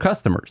from their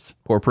customers.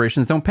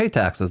 Corporations don't pay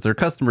taxes. Their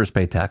customers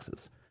pay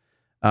taxes.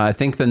 I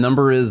think the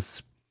number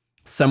is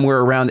somewhere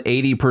around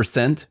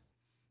 80%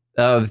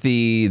 of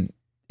the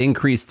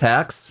increased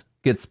tax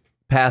gets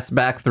passed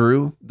back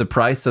through the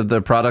price of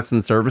the products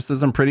and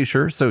services, I'm pretty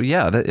sure. So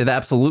yeah, it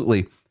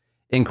absolutely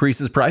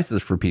increases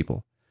prices for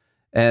people.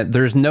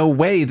 There's no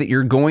way that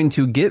you're going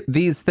to get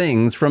these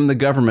things from the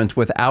government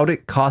without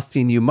it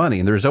costing you money.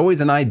 And there's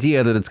always an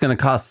idea that it's going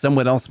to cost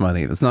someone else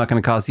money. It's not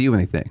going to cost you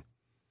anything.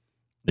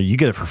 You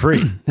get it for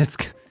free.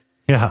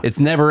 It's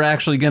never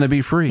actually going to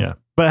be free. Yeah.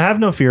 But have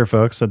no fear,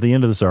 folks. At the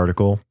end of this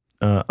article,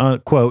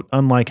 quote,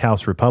 unlike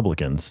House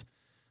Republicans,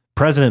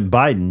 President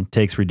Biden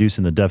takes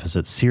reducing the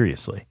deficit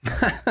seriously.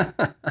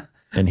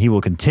 And he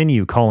will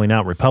continue calling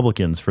out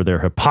Republicans for their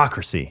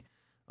hypocrisy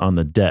on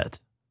the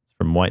debt.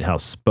 From White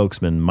House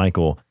spokesman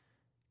Michael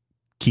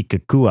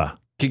Kikakawa.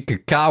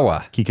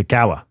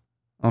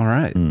 All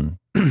right.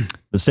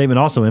 The statement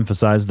also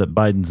emphasized that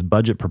Biden's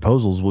budget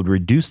proposals would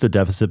reduce the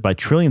deficit by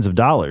trillions of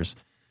dollars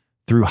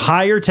through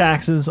higher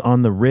taxes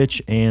on the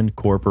rich and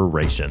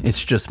corporations.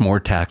 It's just more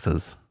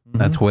taxes.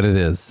 That's what it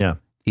is. Yeah.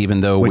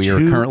 Even though we are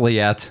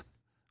currently at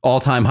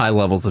all-time high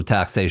levels of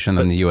taxation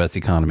in the U.S.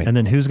 economy. And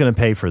then who's going to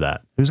pay for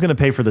that? Who's going to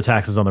pay for the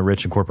taxes on the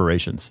rich and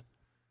corporations?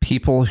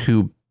 People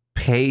who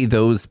pay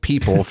those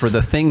people for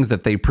the things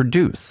that they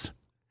produce.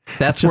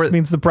 That just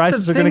means the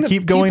prices are going to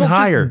keep going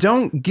higher.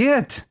 Don't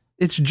get.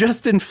 It's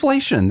just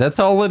inflation. That's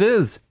all it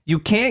is. You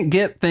can't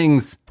get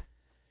things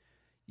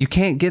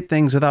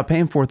without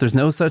paying for it. There's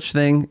no such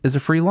thing as a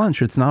free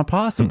lunch. It's not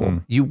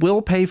possible. You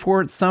will pay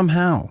for it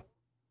somehow.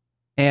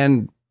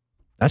 And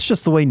that's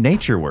just the way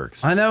nature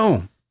works. I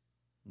know.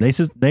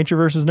 Nature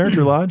versus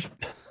nurture, Lodge.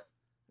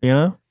 You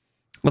know?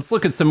 Let's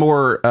look at some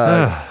more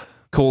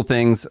cool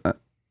things.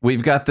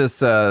 We've got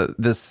this,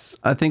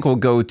 I think we'll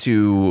go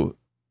to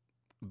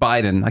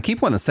Biden. I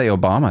keep wanting to say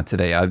Obama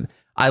today.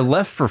 I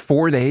left for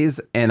 4 days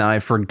and I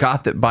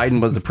forgot that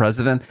Biden was the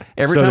president.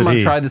 Every time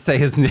I tried to say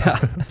his name,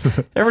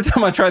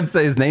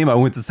 I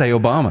went to say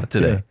Obama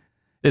today.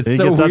 It's he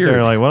so gets weird. up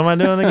there like, what am I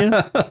doing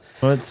again?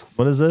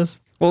 What is this?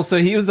 Well, so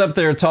he was up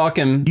there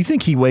talking. Do you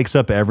think he wakes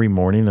up every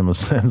morning and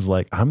was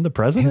like, I'm the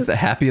president? He's the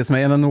happiest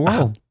man in the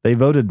world. They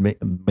voted me?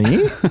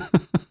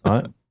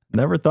 I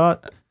never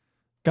thought.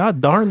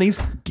 God darn,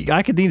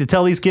 I could need to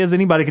tell these kids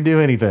anybody can do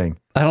anything.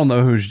 I don't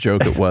know whose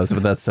joke it was,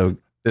 but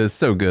it's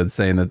so good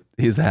saying that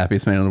he's the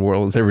happiest man in the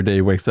world. It's every day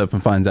he wakes up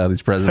and finds out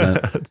he's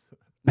president.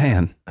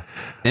 Man,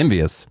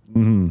 envious.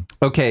 Mm-hmm.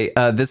 Okay,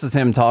 this is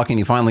him talking.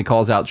 He finally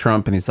calls out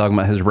Trump, and he's talking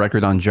about his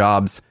record on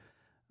jobs.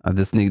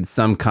 This needs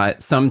some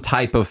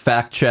type of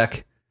fact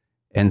check,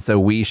 and so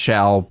we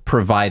shall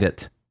provide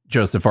it.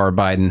 Joseph R.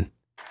 Biden.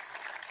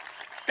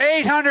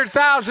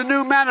 800,000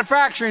 new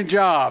manufacturing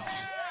jobs.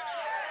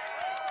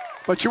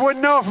 But you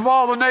wouldn't know from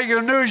all the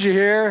negative news you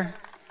hear.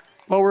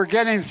 But we're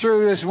getting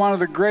through this one of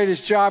the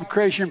greatest job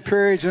creation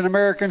periods in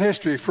American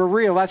history. For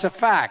real, that's a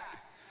fact.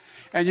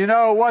 And you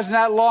know, it wasn't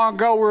that long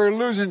ago we were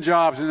losing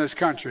jobs in this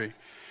country.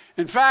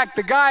 In fact,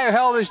 the guy who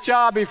held this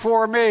job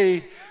before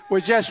me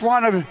was just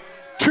one of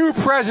 2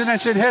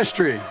 presidents in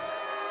history.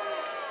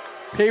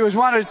 He was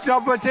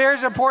but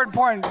here's an important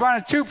point, one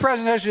of 2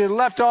 presidents in history that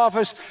left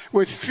office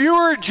with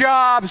fewer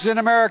jobs in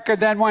America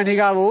than when he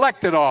got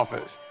elected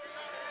office.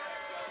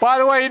 By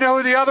the way, you know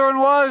who the other one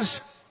was?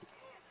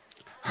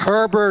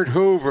 Herbert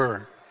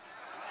Hoover.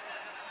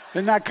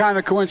 Isn't that kind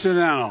of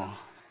coincidental?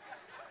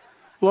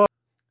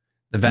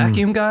 The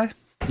vacuum guy?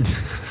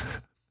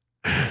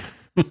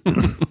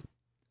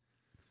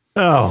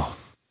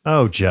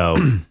 Oh,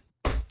 Joe.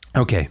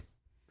 Okay.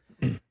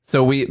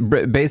 So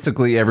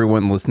basically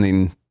everyone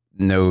listening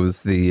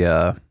knows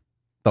the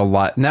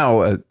lot.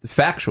 Now,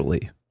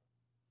 factually,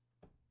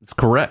 it's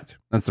correct.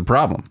 That's the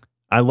problem.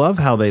 I love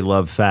how they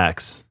love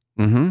facts.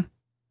 Mm-hmm.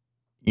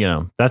 You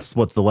know, that's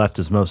what the left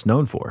is most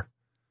known for.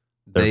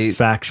 They're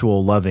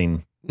factual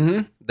loving.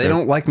 Mm-hmm. They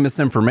don't like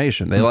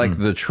misinformation. They like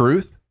the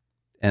truth.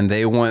 And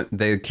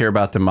they care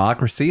about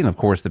democracy. And of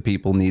course, the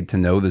people need to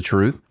know the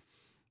truth.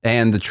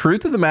 And the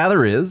truth of the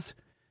matter is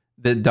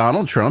that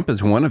Donald Trump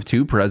is one of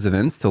 2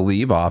 presidents to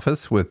leave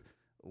office with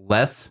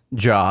less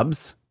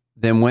jobs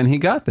than when he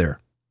got there.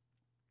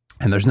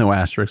 And there's no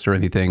asterisks or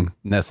anything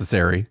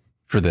necessary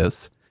for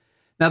this.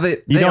 Now,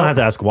 you don't have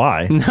to ask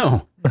why.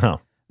 No.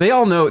 They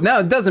all know. Now,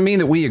 it doesn't mean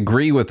that we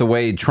agree with the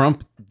way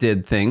Trump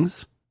did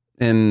things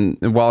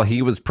while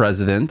he was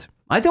president.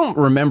 I don't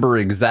remember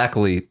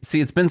exactly.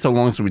 See, it's been so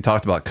long since we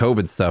talked about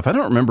COVID stuff. I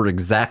don't remember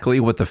exactly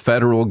what the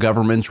federal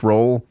government's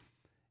role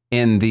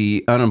in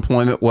the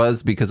unemployment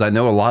was, because I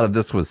know a lot of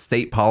this was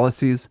state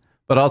policies,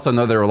 but also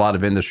know there were a lot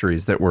of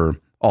industries that were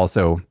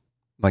also,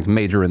 like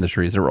major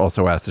industries that were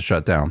also asked to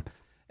shut down.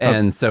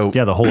 And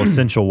the whole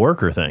essential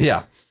worker thing.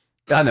 Yeah,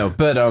 I know.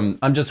 But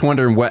I'm just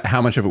wondering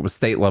how much of it was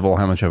state level,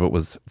 how much of it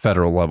was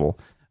federal level.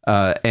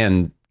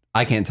 And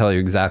I can't tell you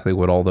exactly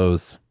what all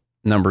those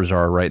numbers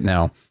are right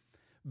now.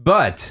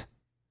 But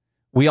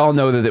we all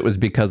know that it was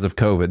because of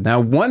COVID. Now,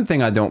 one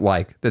thing I don't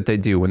like that they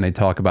do when they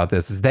talk about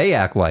this is they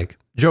act like,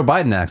 Joe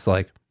Biden acts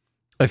like,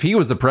 if he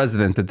was the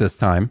president at this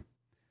time,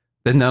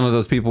 then none of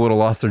those people would have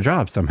lost their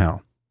jobs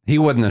somehow. He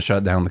wouldn't have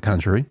shut down the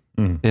country.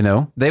 You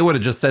know, they would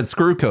have just said,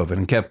 screw COVID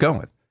and kept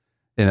going,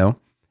 you know.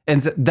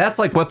 And so that's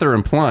like what they're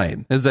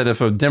implying, is that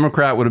if a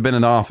Democrat would have been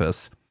in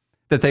office,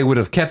 that they would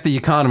have kept the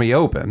economy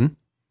open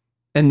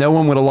and no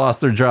one would have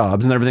lost their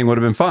jobs and everything would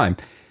have been fine.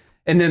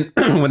 And then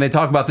when they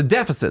talk about the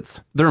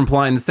deficits, they're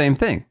implying the same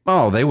thing.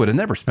 Oh, they would have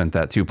never spent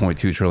that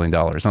 $2.2 trillion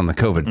on the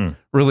COVID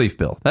relief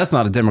bill. That's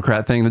not a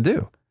Democrat thing to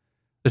do.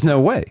 There's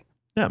no way.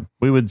 Yeah,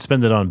 we would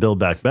spend it on Build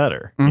Back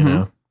Better. You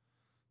know,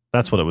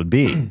 that's what it would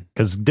be,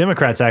 because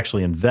Democrats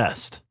actually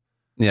invest.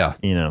 Yeah,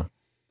 you know,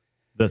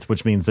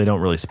 which means they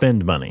don't really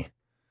spend money.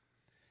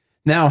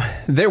 Now,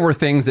 there were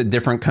things that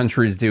different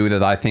countries do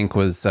that I think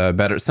was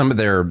better. Some of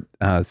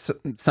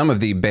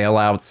the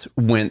bailouts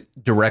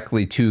went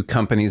directly to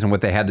companies, and what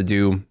they had to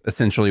do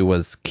essentially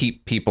was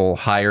keep people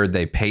hired.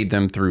 They paid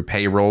them through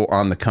payroll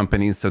on the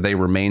companies, so they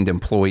remained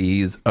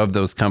employees of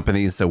those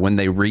companies. So when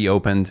they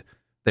reopened,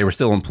 they were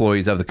still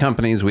employees of the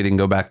companies. We didn't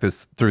go back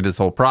through this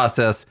whole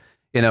process,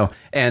 you know,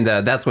 and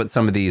that's what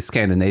some of the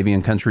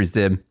Scandinavian countries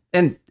did.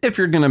 And if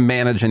you're going to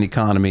manage an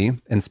economy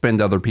and spend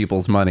other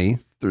people's money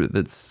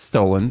that's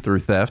stolen through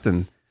theft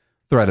and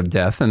threat of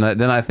death, and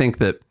then I think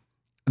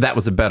that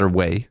was a better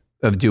way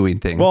of doing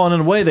things. Well, and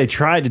in a way, they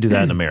tried to do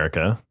that in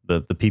America.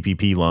 The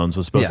PPP loans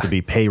was supposed to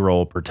be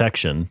payroll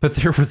protection, but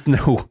there was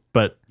no.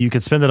 But you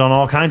could spend it on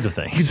all kinds of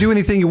things. You could do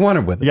anything you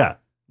wanted with it. Yeah,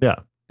 yeah.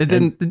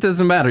 It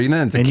doesn't matter. You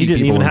know, and you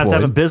didn't even have to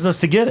have a business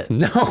to get it.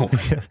 No,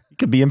 you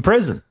could be in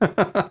prison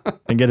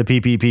and get a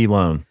PPP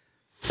loan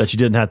that you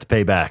didn't have to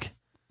pay back.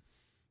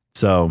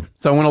 So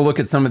I want to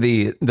look at some of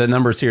the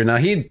numbers here. Now,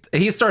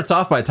 he starts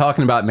off by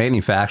talking about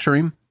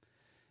manufacturing.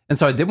 And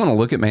so I did want to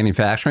look at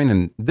manufacturing.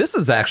 And this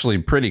is actually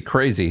pretty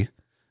crazy,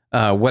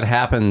 what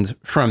happened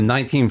from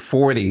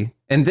 1940.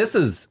 And this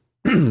is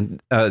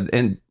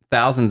in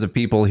thousands of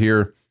people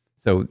here.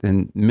 So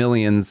in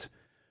millions,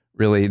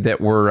 really,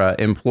 that were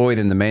employed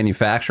in the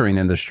manufacturing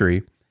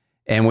industry.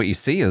 And what you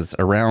see is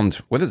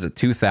around,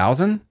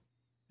 2000?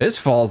 This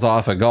falls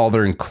off a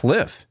golden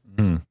cliff.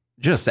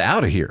 just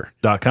out of here.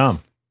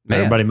 .com. Man.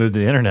 Everybody moved to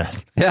the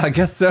internet. Yeah, I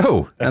guess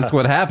so. That's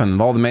what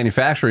happened. All the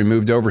manufacturing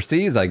moved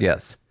overseas, I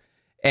guess.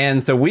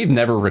 And so we've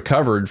never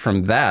recovered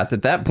from that.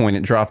 At that point,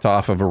 it dropped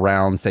off of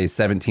around, say,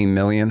 17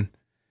 million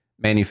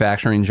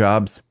manufacturing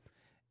jobs.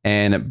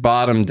 And it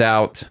bottomed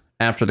out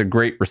after the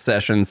Great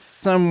Recession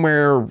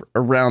somewhere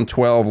around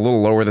 12, a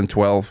little lower than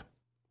 12.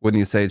 Wouldn't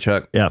you say,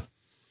 Chuck? Yeah.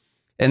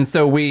 And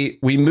so we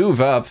move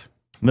up.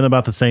 And then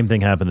about the same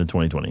thing happened in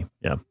 2020.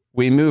 Yeah.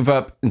 We move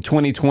up in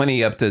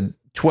 2020 up to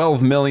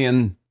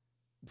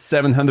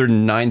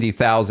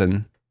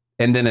 12,790,000.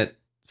 And then it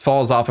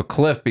falls off a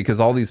cliff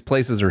because all these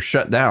places are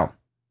shut down.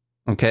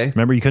 Okay.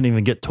 Remember, you couldn't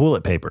even get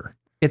toilet paper.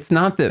 It's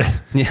not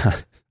that. Yeah.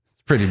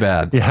 It's pretty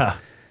bad. Yeah.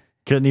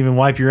 Couldn't even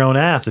wipe your own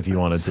ass if you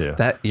wanted to.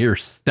 That ear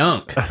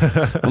stunk.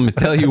 Let me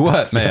tell you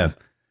what, man.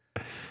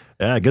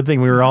 Yeah, good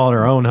thing we were all in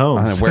our own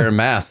homes. Wear a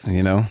mask,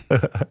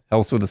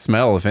 helps with the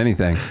smell, if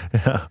anything.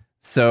 Yeah.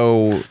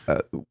 So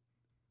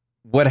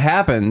what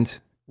happened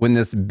when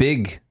this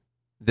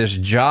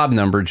job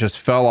number just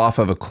fell off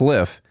of a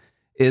cliff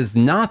is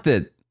not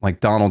that like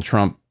Donald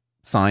Trump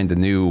signed a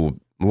new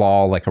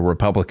law, like a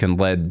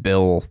Republican-led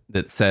bill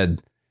that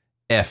said,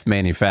 F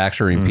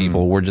manufacturing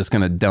people, we're just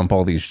going to dump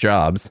all these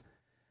jobs.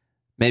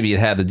 Maybe it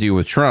had to do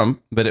with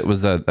Trump, but it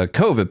was a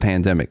COVID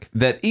pandemic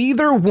that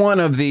either one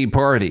of the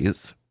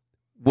parties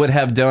would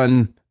have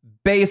done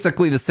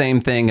basically the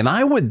same thing. And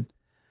I would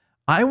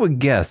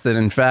guess that,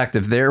 in fact,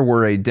 if there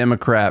were a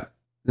Democrat,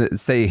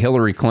 say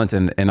Hillary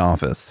Clinton in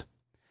office,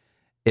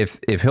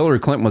 if Hillary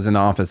Clinton was in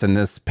office in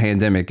this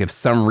pandemic, if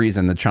some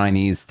reason the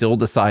Chinese still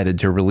decided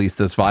to release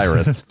this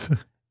virus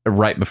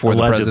right before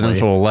the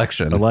presidential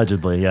election.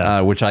 Allegedly,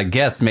 yeah. Which I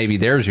guess maybe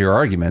there's your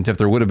argument. If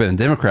there would have been a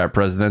Democrat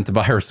president, the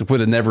virus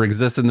would have never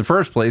existed in the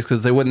first place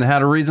because they wouldn't have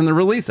had a reason to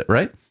release it,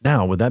 right?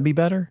 Now, would that be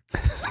better?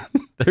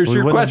 There's we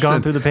your wouldn't question. have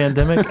gone through the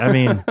pandemic? I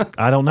mean,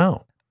 I don't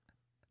know.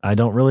 I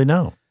don't really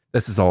know.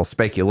 This is all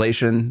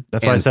speculation.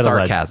 That's why I said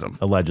sarcasm.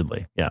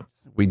 Allegedly, yeah.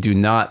 We do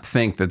not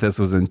think that this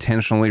was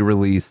intentionally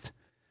released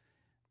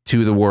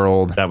to the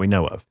world. That we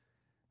know of.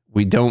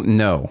 We don't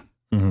know.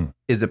 Mm-hmm.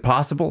 Is it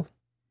possible?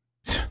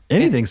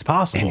 Anything's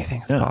possible.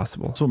 Anything's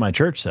possible. That's what my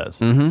church says.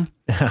 Mm-hmm.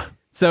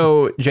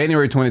 So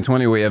January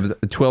 2020, we have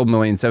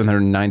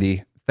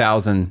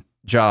 12,790,000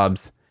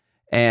 jobs.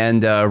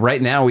 And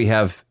right now we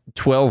have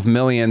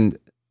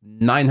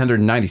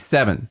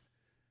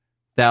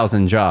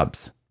 12,997,000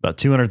 jobs. About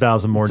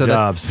 200,000 more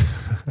jobs.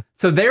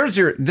 So there's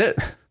your...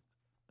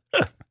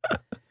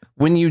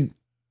 When you...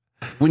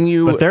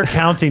 But they're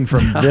counting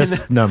from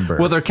this number.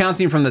 Well, they're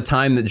counting from the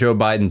time that Joe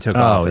Biden took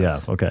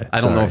office. Oh, yeah. Okay.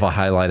 I don't know if I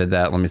highlighted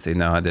that. Let me see.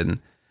 No, I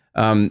didn't.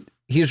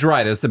 He's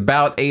right. It's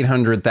about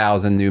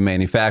 800,000 new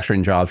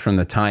manufacturing jobs from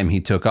the time he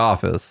took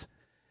office.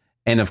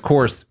 And of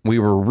course, we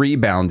were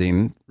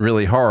rebounding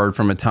really hard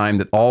from a time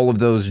that all of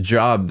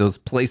those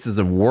places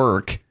of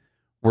work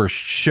were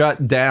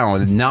shut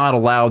down and not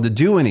allowed to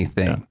do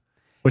anything. Yeah.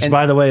 Which,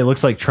 by the way, it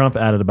looks like Trump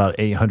added about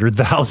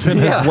 800,000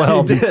 as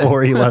well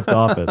before he left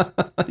office.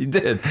 He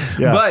did.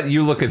 Yeah. But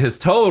you look at his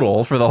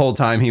total for the whole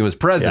time he was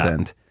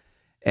president,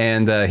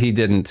 and he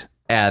didn't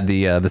add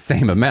the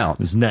same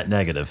amount. It was net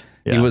negative.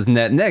 Yeah. He was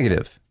net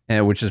negative,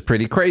 which is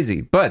pretty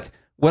crazy. But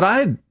what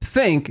I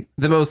think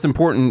the most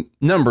important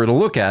number to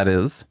look at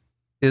is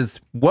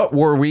what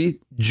were we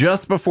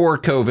just before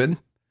COVID?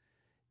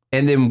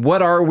 And then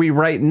what are we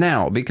right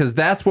now? Because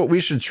that's what we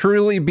should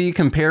truly be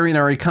comparing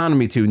our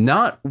economy to.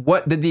 Not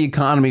what did the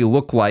economy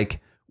look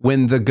like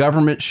when the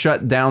government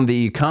shut down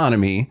the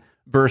economy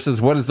versus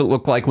what does it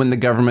look like when the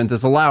government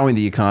is allowing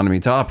the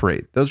economy to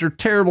operate. Those are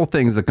terrible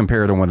things to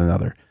compare to one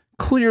another.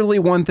 Clearly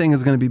one thing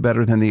is going to be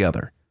better than the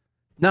other.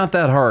 Not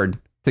that hard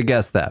to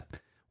guess that.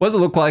 What does it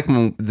look like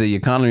when the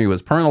economy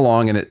was purring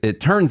along? And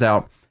it turns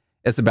out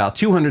it's about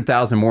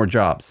 200,000 more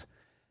jobs.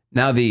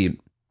 Now the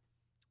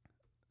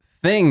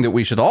thing that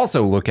we should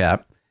also look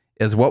at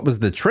is what was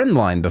the trend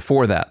line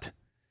before that.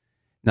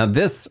 Now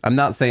this, I'm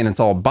not saying it's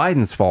all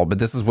Biden's fault, but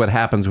this is what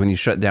happens when you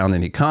shut down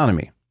an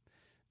economy.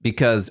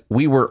 Because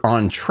we were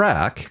on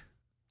track,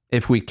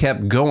 if we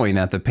kept going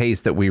at the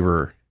pace that we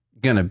were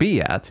going to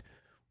be at,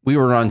 we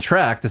were on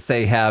track to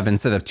say have,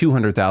 instead of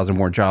 200,000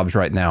 more jobs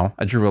right now,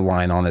 I drew a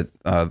line on it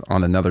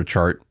on another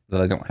chart that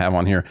I don't have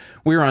on here.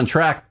 We were on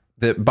track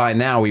that by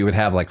now we would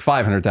have like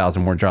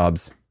 500,000 more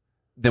jobs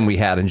than we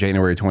had in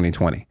January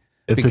 2020.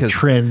 If the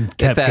trend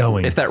kept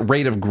going. If that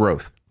rate of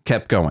growth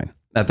kept going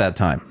at that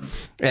time.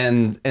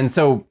 And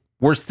so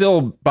we're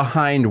still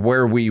behind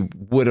where we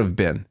would have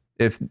been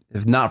if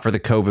not for the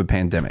COVID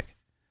pandemic.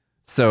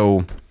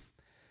 So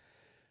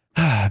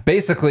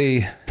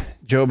basically,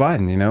 Joe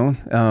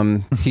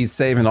Biden, he's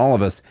saving all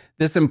of us.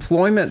 This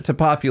employment to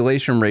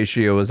population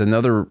ratio is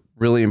another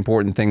really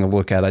important thing to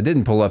look at. I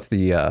didn't pull up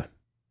the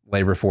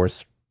labor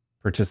force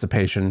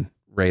participation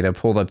rate. I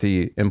pulled up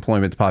the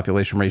employment to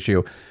population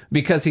ratio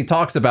because he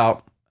talks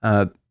about,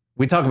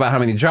 we talk about how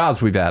many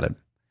jobs we've added.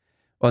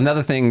 Well,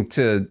 another thing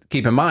to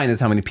keep in mind is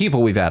how many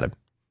people we've added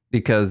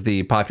because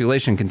the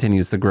population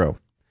continues to grow.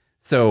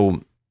 So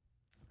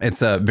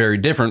it's very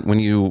different when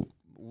you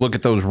look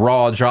at those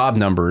raw job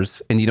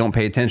numbers and you don't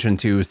pay attention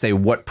to, say,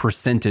 what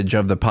percentage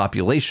of the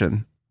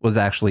population was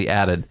actually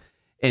added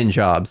in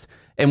jobs.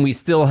 And we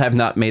still have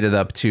not made it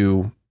up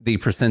to the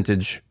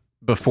percentage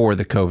before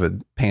the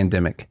COVID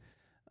pandemic.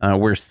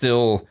 We're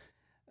still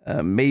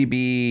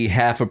maybe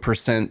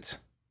 0.5%.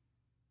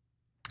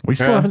 We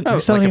still haven't, we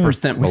still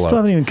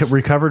haven't even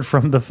recovered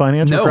from the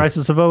financial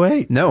crisis of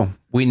 2008. No,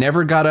 we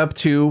never got up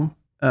to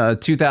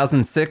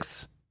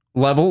 2006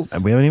 levels.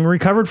 And we haven't even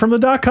recovered from the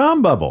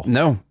dot-com bubble.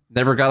 No,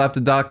 never got up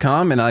to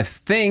 .com. And I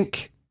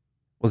think,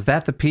 was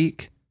that the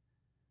peak?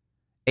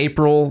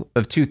 April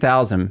of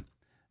 2000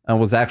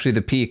 was actually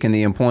the peak in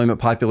the employment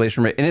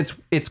population rate. And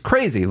it's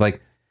crazy. Like,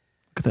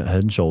 look at that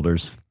Head and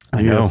Shoulders.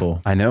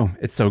 Beautiful. I know.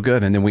 It's so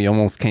good. And then we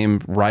almost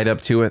came right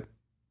up to it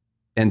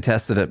and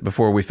tested it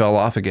before we fell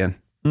off again.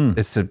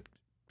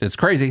 It's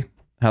crazy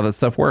how this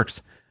stuff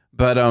works.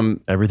 But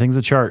everything's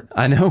a chart.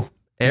 I know.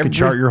 You can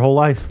chart your whole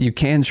life. You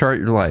can chart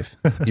your life.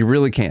 You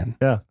really can.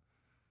 Yeah.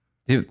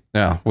 Dude,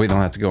 no, we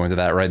don't have to go into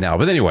that right now.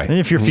 But anyway. And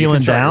if you're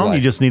feeling down, you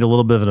just need a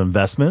little bit of an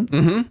investment.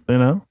 You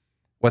know?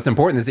 What's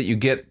important is that you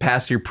get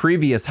past your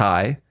previous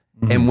high.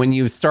 And when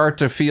you start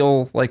to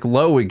feel like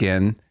low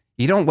again,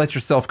 you don't let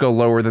yourself go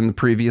lower than the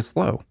previous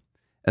low.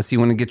 So you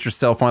want to get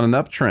yourself on an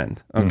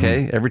uptrend.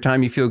 Okay. Every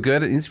time you feel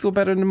good, it needs to feel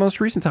better than the most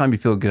recent time you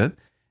feel good.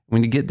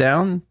 When you get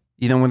down,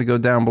 you don't want to go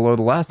down below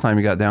the last time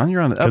you got down.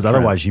 You're on the uptrend. Because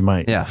otherwise you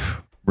might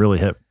really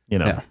hit,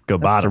 go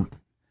bottom.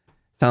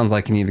 Sounds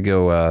like you need to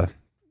go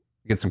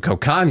get some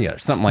cocaine or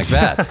something like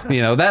that.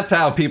 That's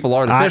how people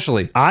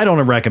artificially. I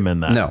don't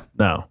recommend that.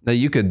 No.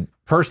 You could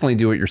personally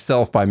do it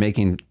yourself by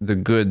making the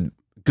good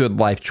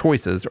life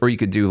choices, or you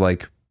could do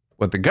like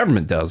what the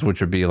government does,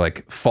 which would be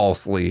like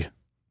falsely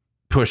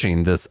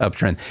pushing this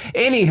uptrend.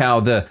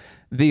 Anyhow,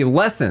 the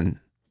lesson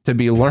to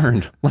be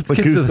learned.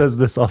 Says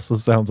this also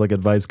sounds like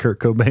advice Kurt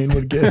Cobain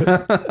would give.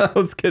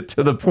 Let's get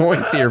to the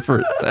point here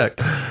for a sec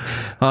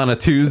on a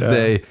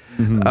Tuesday.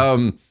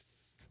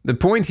 The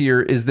point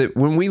here is that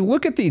when we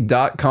look at the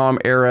 .com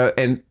era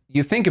and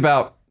you think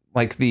about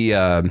like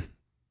the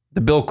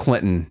Bill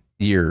Clinton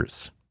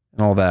years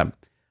and all that,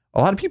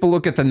 a lot of people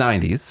look at the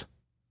 90s.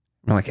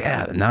 They're like,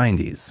 yeah, the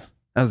 90s.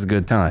 That was a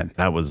good time.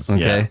 That was,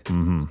 okay.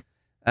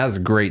 That was a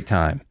great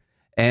time.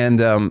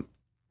 And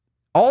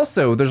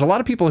also, there's a lot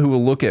of people who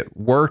will look at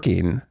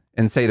working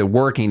and say that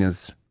working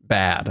is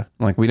bad.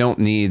 Like, we don't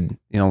need,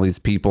 these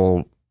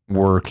people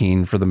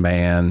working for the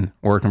man,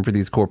 working for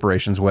these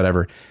corporations,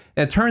 whatever.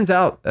 And it turns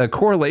out a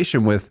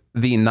correlation with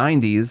the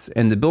 90s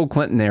and the Bill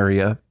Clinton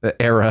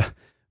era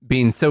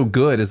being so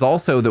good is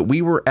also that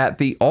we were at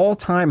the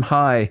all-time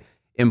high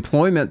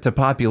employment to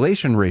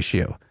population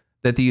ratio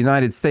that the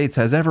United States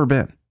has ever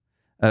been,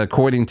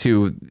 according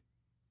to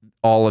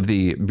all of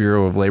the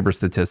Bureau of Labor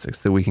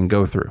statistics that we can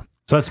go through.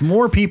 So that's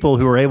more people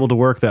who are able to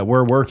work that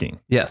were working.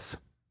 Yes.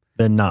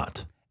 Than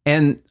not.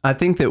 And I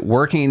think that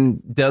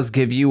working does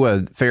give you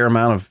a fair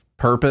amount of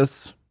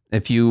purpose.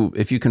 If you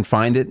can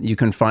find it, you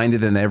can find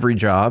it in every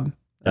job.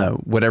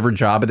 Whatever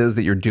job it is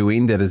that you're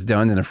doing that is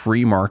done in a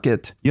free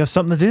market. You have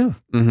something to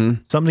do.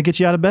 Something to get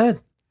you out of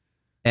bed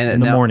in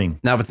the morning.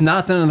 Now, if it's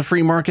not done in the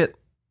free market,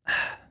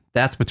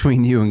 that's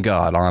between you and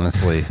God,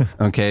 honestly.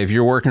 Okay, if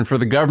you're working for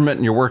the government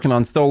and you're working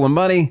on stolen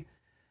money,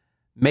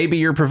 maybe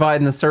you're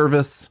providing the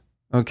service.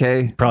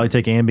 Okay. Probably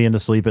take Ambien to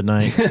sleep at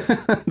night.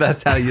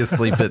 That's how you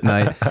sleep at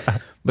night.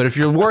 But if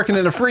you're working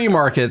in a free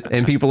market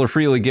and people are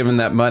freely given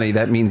that money,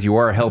 that means you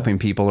are helping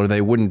people, or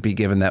they wouldn't be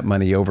giving that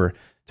money over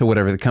to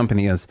whatever the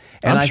company is.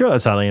 And I'm sure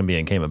that's how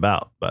Ambien came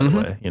about, by the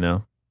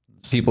way,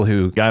 People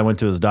who... Guy went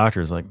to his doctor,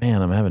 is like,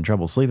 man, I'm having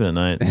trouble sleeping at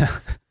night.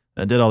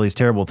 I did all these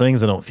terrible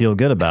things I don't feel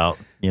good about,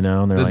 and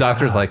they're the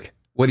doctor's like,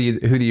 who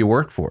do you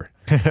work for?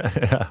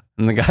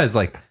 And the guy's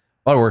like,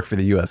 I work for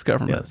the U.S.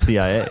 government.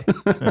 CIA.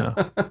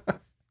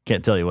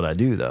 Can't tell you what I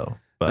do though,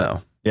 but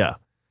no. Yeah.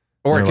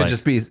 Or it could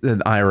just be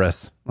an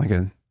IRS, like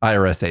an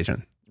IRS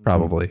agent,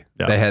 probably.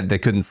 Yeah. They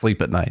couldn't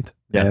sleep at night.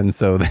 Yeah. And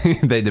so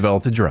they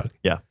developed a drug.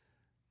 Yeah.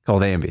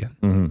 Called Ambien.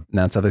 And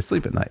that's how they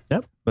sleep at night.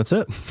 Yep. That's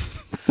it.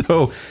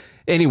 So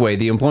anyway,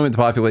 the employment to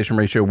population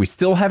ratio, we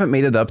still haven't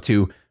made it up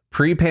to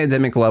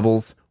pre-pandemic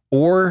levels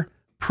or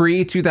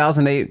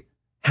pre-2008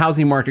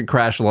 housing market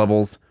crash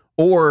levels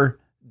or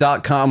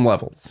 .com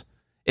levels.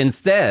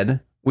 Instead,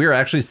 we're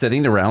actually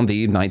sitting around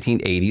the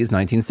 1980s,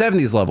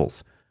 1970s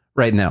levels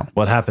right now.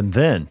 What happened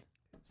then?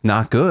 It's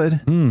not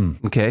good.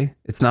 Okay.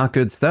 It's not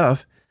good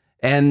stuff.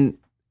 And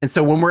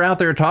so when we're out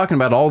there talking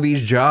about all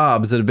these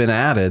jobs that have been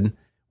added,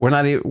 we're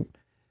not even,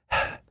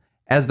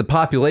 as the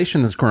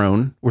population has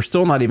grown, we're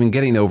still not even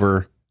getting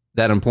over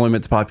that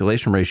employment to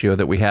population ratio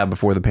that we had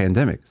before the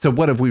pandemic. So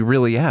what have we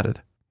really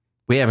added?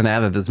 We haven't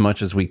added as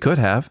much as we could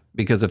have,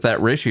 because if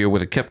that ratio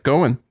would have kept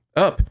going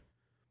up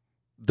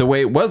the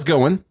way it was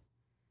going,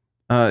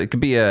 it could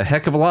be a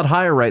heck of a lot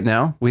higher right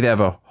now. We'd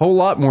have a whole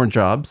lot more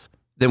jobs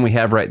than we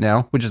have right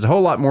now, which is a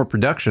whole lot more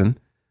production,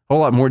 a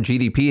whole lot more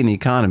GDP in the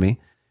economy,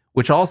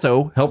 which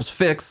also helps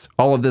fix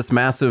all of this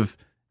massive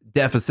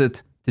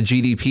deficit to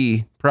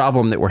GDP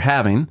problem that we're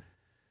having.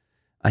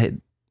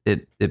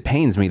 It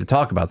pains me to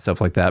talk about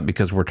stuff like that,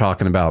 because we're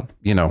talking about,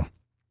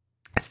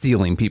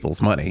 stealing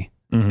people's money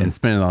and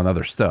spending it on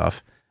other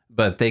stuff,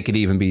 but they could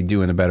even be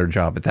doing a better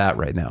job at that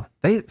right now.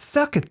 They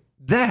suck at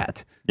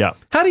that. Yeah.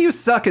 How do you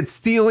suck at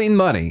stealing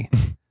money?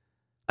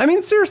 I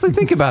mean, seriously,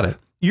 think about it.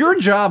 Your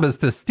job is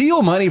to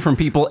steal money from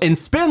people and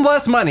spend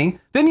less money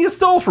than you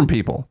stole from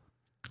people.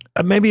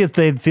 Maybe if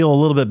they feel a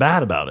little bit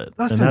bad about it,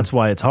 Listen, and that's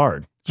why it's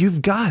hard.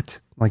 You've got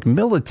like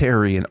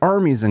military and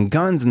armies and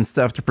guns and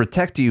stuff to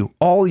protect you.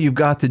 All you've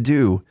got to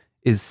do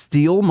is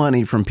steal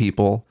money from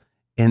people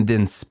and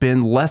then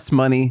spend less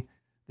money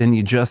than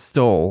you just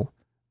stole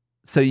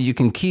so you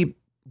can keep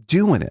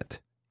doing it.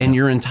 And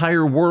your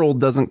entire world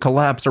doesn't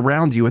collapse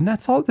around you. And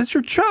that's all. That's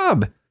your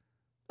job.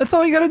 That's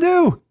all you got to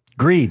do.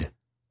 Greed.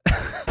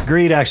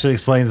 Greed actually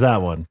explains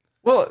that one.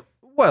 Well,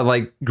 what,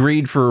 like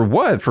greed for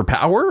what? For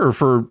power or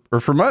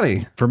for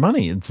money? For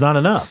money. It's not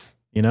enough.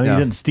 You know, Yeah. you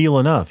didn't steal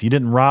enough. You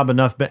didn't rob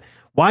enough.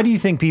 Why do you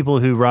think people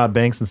who rob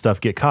banks and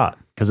stuff get caught?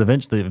 Because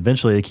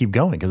eventually they keep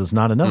going because it's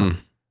not enough.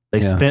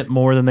 They spent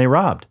more than they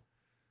robbed.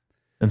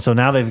 And so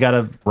now they've got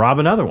to rob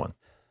another one.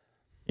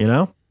 You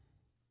know?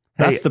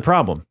 That's the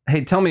problem.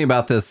 Hey, tell me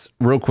about this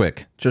real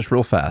quick, just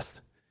real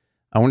fast.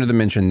 I wanted to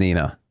mention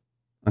Nina.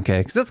 Okay,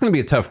 because that's going to be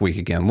a tough week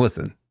again.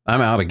 Listen,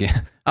 I'm out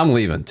again. I'm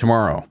leaving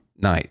tomorrow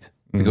night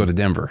to go to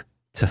Denver.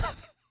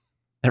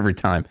 Every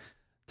time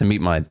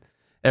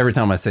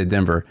I say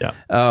Denver. Yeah.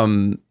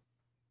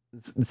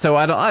 So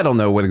I don't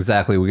know what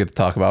exactly we get to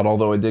talk about,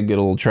 although I did get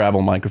a little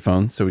travel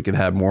microphone so we could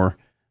have more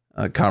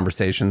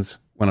conversations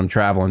when I'm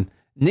traveling.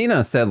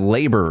 Nina said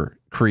labor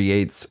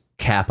creates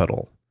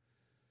capital.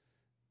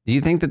 Do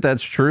you think that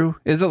that's true?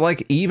 Is it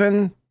like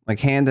even,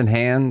 like hand in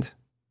hand,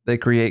 they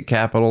create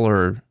capital,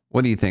 or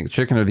what do you think?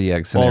 Chicken or the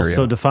egg scenario? Well,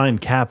 so define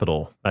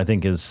capital, I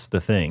think, is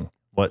the thing.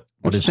 What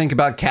Just think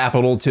about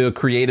capital to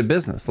create a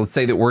business. Let's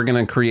say that we're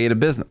going to create a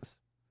business.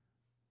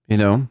 You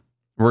know,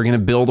 we're going to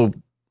build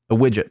a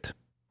widget.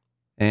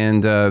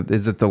 And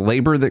is it the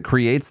labor that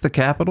creates the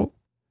capital?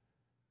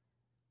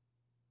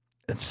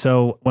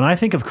 So when I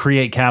think of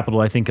create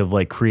capital, I think of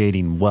like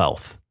creating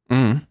wealth.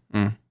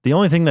 The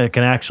only thing that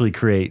can actually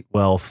create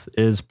wealth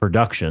is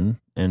production.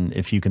 And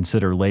if you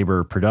consider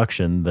labor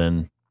production,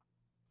 then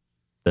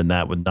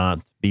that would not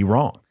be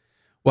wrong.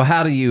 Well,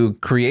 how do you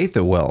create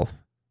the wealth?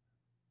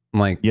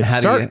 Like, You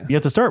have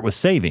to start with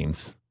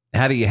savings.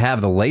 How do you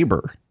have the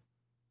labor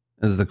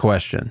is the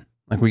question.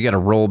 Like, we got to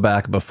roll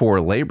back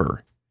before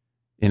labor.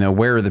 You know,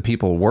 where are the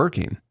people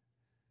working?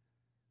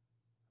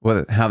 How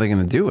are they going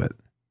to do it?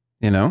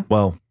 You know?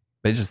 Well,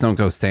 they just don't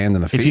go stand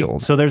in the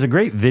field. So there's a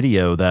great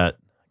video that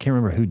I can't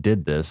remember who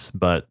did this,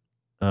 but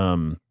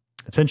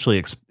essentially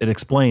it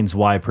explains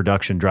why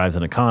production drives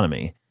an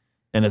economy.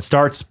 And it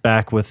starts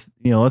back with,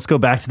 let's go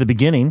back to the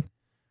beginning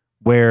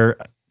where,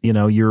 you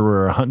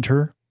were a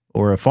hunter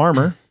or a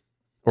farmer.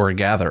 Or a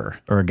gatherer.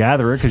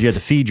 Because you had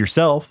to feed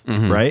yourself,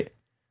 right?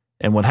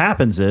 And what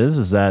happens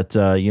is that,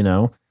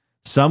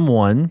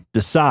 someone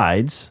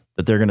decides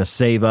that they're going to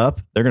save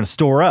up, they're going to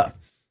store up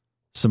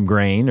some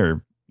grain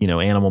or,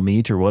 animal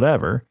meat or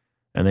whatever,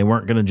 and they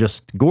weren't going to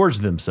just gorge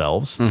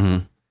themselves.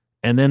 And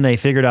then they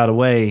figured out a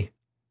way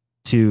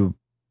to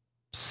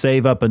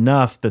save up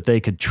enough that they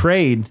could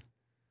trade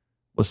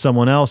with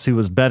someone else who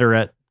was better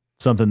at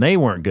something they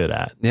weren't good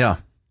at. Yeah.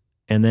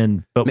 And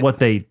then, what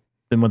they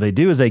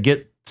do is they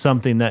get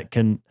something that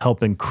can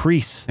help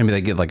increase. Maybe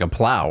they get like a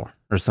plow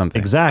or something.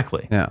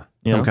 Exactly. Yeah.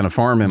 Some kind of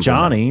farm implement.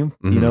 Johnny,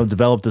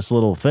 developed this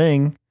little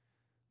thing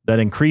that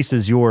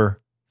increases your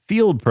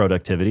field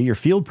productivity, your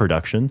field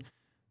production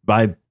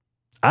by,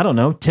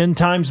 10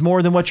 times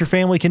more than what your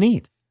family can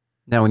eat.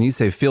 Now, when you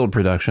say field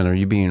production, are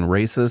you being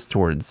racist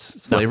towards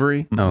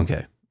slavery? No. Oh,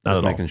 okay. Not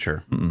Just at making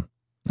sure.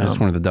 I just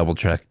wanted to double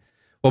check.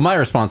 Well, my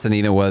response to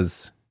Nina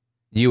was,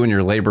 you and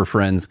your labor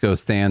friends go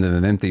stand in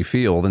an empty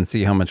field and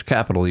see how much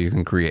capital you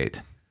can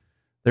create.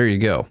 There you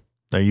go.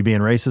 Are you being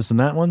racist in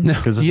that one?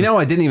 No,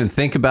 I didn't even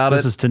think about it.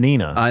 This is to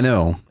Nina. I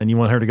know. And you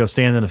want her to go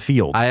stand in a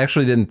field. I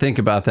actually didn't think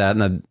about that.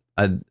 And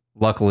I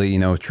luckily,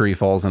 if a tree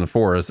falls in a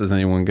forest, is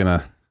anyone going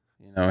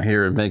to,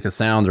 hear it make a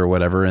sound or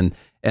whatever?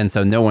 And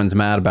so no one's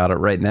mad about it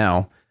right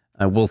now.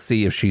 We'll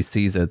see if she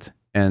sees it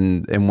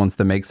and wants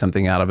to make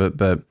something out of it.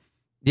 But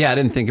yeah, I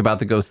didn't think about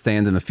the go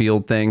stand in the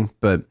field thing.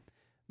 But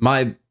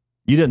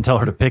you didn't tell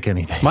her to pick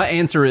anything. My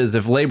answer is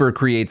if labor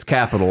creates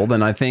capital,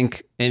 then I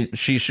think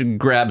she should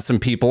grab some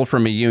people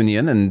from a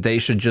union and they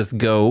should just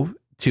go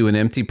to an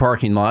empty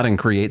parking lot and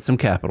create some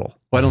capital.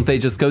 Why don't they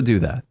just go do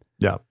that?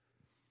 Yeah.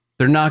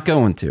 They're not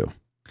going to.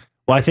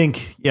 Well, I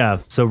think,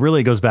 so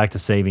really it goes back to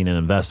saving and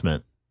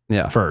investment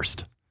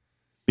first.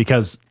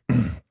 Because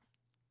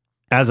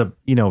as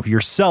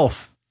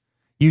yourself,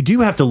 you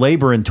do have to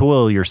labor and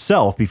toil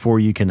yourself before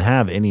you can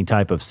have any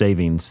type of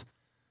savings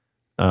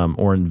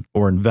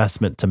or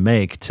investment to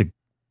make to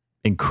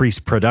increase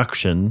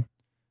production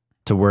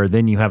to where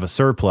then you have a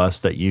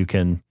surplus that you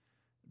can,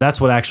 that's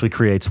what actually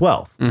creates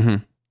wealth,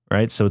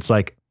 right? So it's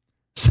like,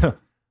 so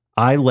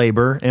I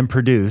labor and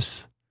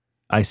produce,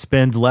 I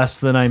spend less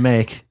than I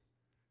make,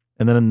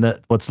 and then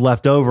what's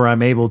left over,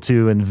 I'm able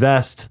to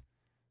invest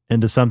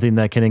into something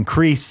that can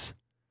increase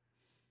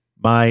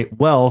my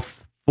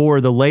wealth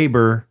for the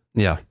labor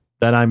Yeah.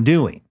 that I'm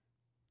doing.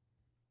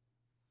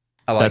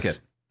 I like it.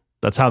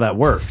 That's how that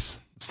works.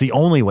 It's the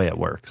only way it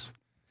works.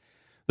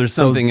 There's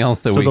something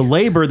else that the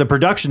labor, the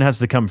production has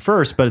to come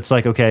first, but it's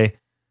like, okay,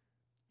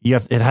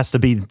 it has to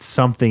be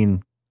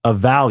something of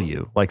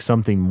value, like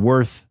something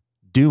worth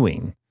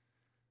doing.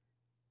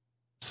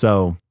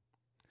 So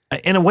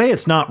in a way,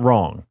 it's not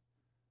wrong.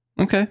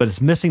 Okay. But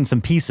it's missing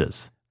some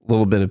pieces. A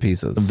little bit of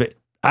pieces.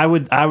 I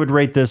would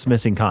rate this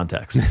missing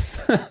context.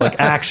 Like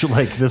actually,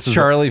 like this is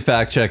Charlie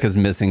fact check is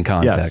missing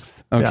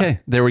context. Yes. Okay. Yeah.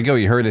 There we go.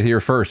 You heard it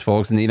here first,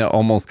 folks. Nina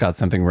almost got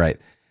something right.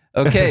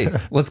 Okay.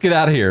 Let's get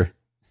out of here.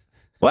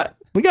 What?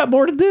 We got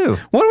more to do.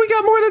 What do we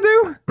got more to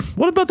do?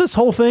 What about this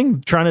whole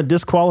thing trying to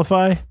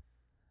disqualify?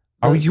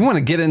 Oh, you want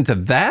to get into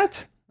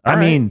that? All right,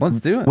 mean,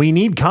 let's do it. We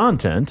need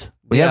content.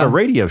 We have a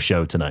radio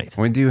show tonight.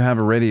 We do have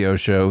a radio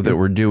show that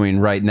we're doing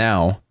right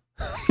now.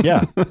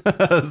 Yeah.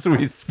 As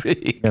we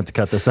speak. You have to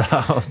cut this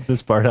out,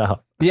 this part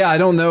out. Yeah, I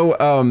don't know.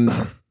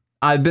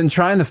 I've been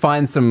trying to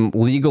find some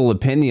legal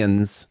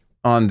opinions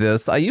on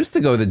this. I used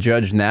to go to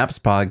Judge Knapp's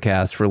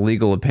podcast for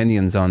legal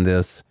opinions on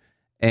this.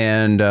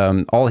 And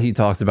all he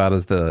talks about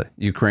is the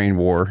Ukraine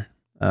war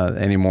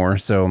anymore.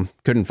 So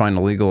couldn't find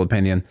a legal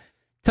opinion.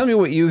 Tell me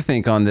what you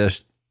think on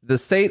this. The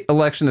state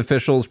election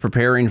officials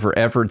preparing for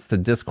efforts to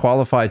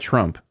disqualify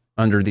Trump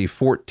under the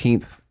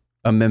 14th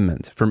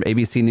Amendment from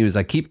ABC News.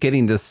 I keep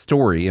getting this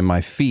story in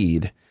my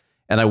feed,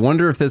 and I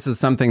wonder if this is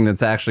something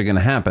that's actually going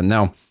to happen.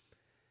 Now,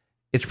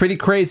 it's pretty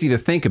crazy to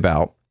think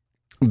about,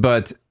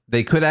 but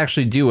they could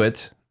actually do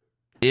it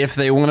if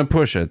they want to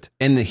push it.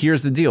 And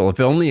here's the deal. If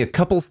only a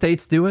couple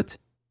states do it,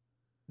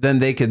 then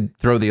they could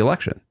throw the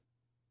election.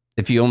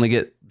 If you only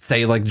get,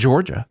 say, like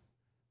Georgia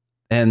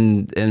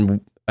and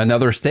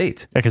another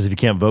state. Yeah, because if you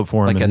can't vote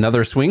for him, like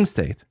another swing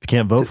state. If you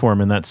can't vote for him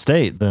in that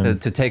state, then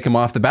to take him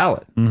off the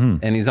ballot. Mm-hmm.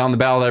 And he's on the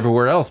ballot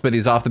everywhere else, but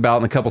he's off the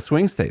ballot in a couple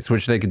swing states,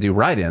 which they could do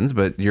write-ins,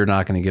 but you're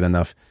not going to get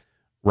enough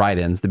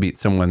write-ins to beat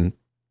someone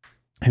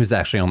who's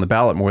actually on the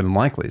ballot more than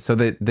likely. So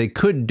they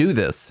could do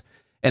this.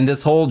 And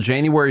this whole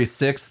January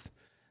 6th,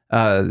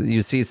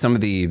 you see some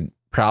of the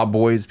Proud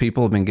Boys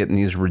people have been getting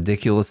these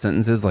ridiculous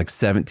sentences, like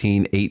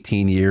 17,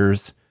 18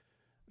 years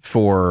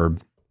for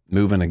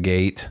moving a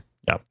gate.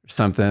 Yep.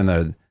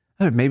 Something.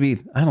 Maybe,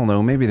 I don't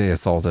know, maybe they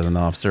assaulted an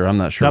officer. I'm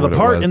not sure. Now, what the it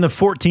part was. in the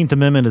 14th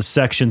Amendment is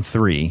Section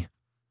 3,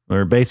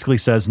 where it basically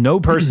says no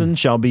person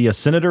shall be a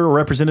senator or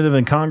representative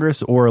in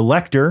Congress or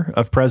elector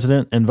of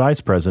president and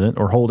vice president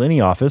or hold any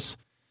office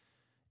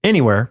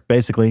anywhere,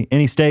 basically,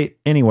 any state,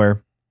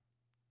 anywhere.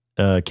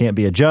 Can't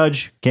be a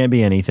judge, can't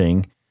be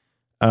anything.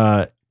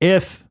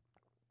 If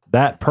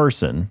that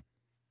person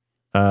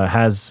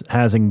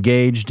has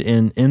engaged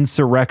in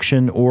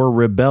insurrection or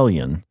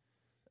rebellion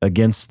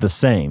against the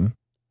same,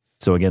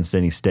 so against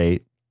any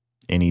state,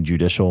 any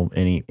judicial,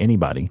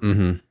 anybody,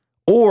 Mm-hmm.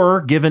 or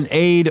given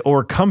aid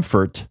or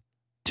comfort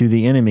to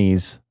the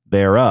enemies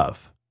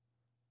thereof.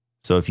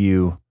 So if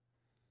you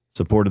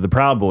supported the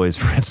Proud Boys,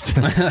 for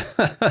instance,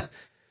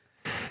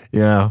 you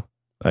know,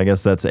 I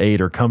guess that's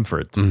aid or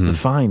comfort. Mm-hmm.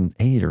 Define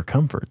aid or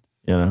comfort,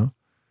 you know.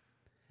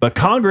 But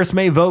Congress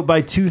may vote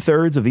by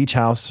 2/3 of each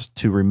house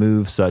to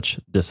remove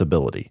such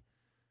disability.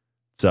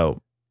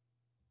 So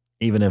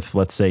even if,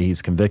 let's say,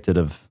 he's convicted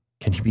of,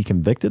 can he be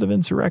convicted of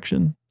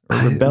insurrection or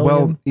rebellion?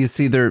 Well, you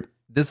see,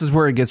 this is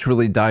where it gets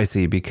really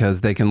dicey,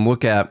 because they can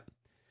look at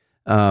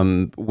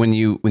when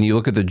you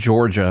look at the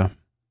Georgia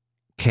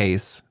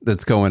case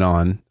that's going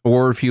on,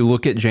 or if you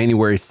look at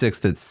January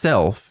 6th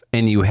itself,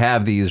 and you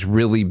have these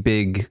really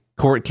big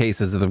court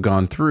cases that have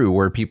gone through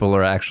where people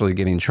are actually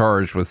getting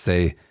charged with,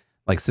 say,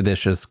 like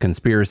seditious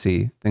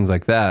conspiracy, things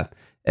like that,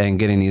 and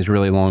getting these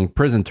really long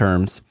prison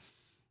terms.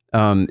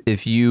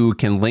 If you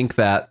can link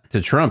that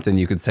to Trump, then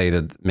you could say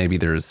that maybe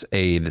there's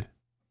aid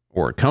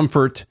or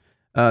comfort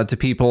to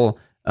people,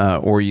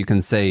 or you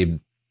can say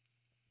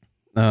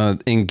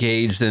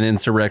engaged in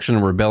insurrection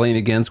or rebellion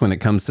against when it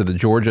comes to the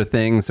Georgia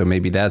thing. So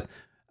maybe that's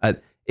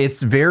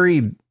it's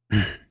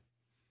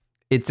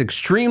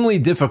extremely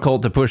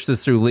difficult to push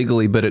this through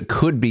legally, but it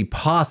could be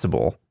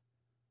possible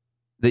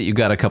that you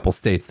got a couple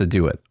states to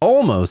do it.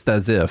 Almost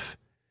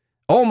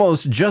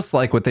just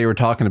like what they were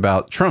talking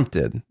about Trump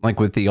did, like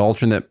with the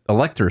alternate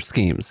elector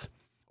schemes,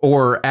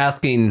 or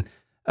asking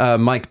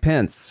Mike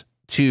Pence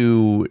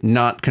to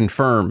not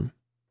confirm,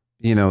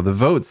 the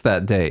votes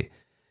that day.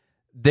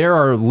 There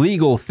are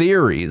legal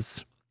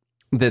theories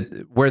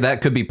where that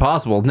could be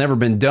possible. It's never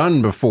been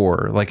done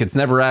before. Like, it's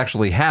never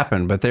actually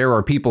happened, but there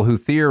are people who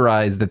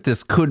theorize that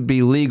this could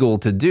be legal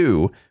to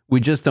do. We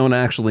just don't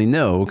actually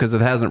know because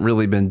it hasn't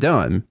really been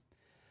done.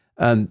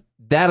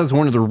 That is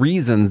one of the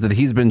reasons that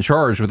he's been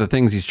charged with the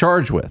things he's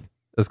charged with.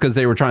 It's because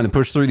they were trying to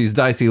push through these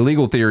dicey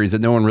legal theories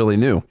that no one really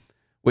knew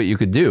what you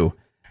could do.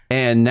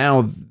 And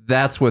now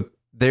that's what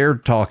they're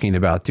talking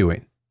about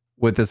doing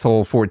with this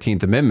whole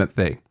 14th Amendment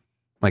thing.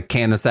 Like,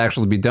 can this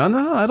actually be done?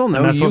 I don't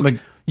know.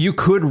 You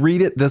could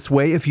read it this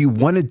way if you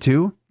wanted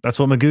to. That's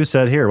what Magoo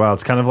said here. Wow,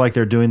 it's kind of like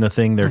they're doing the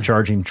thing they're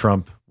charging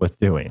Trump with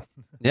doing.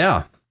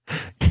 Yeah.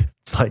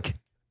 It's like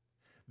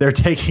they're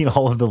taking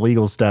all of the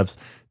legal steps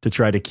to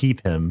try to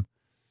keep him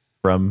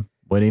from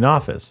winning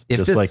office. If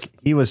Just this- like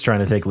he was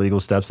trying to take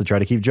legal steps to try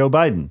to keep Joe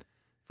Biden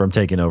from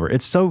taking over.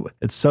 It's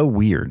so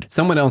weird.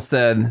 Someone else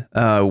said,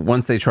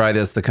 once they try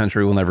this, the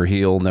country will never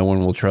heal. No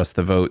one will trust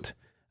the vote.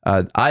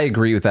 I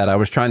agree with that. I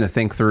was trying to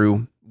think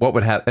through what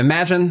would happen.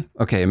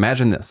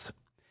 Imagine this.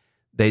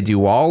 They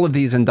do all of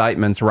these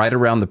indictments right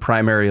around the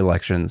primary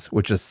elections,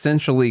 which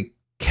essentially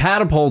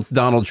catapults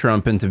Donald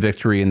Trump into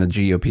victory in the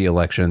GOP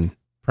election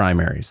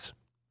primaries.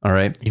 All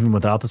right. Even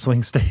without the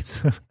swing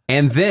states.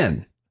 And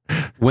then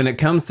when it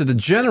comes to the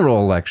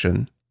general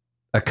election,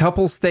 a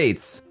couple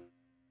states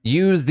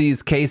use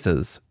these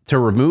cases to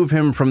remove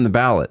him from the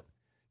ballot,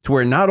 to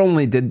where not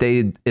only did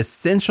they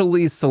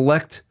essentially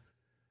select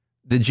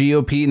the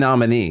GOP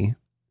nominee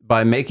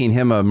by making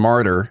him a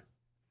martyr,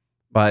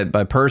 by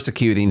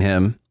persecuting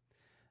him,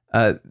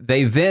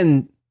 they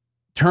then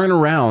turn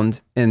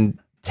around and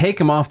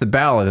take him off the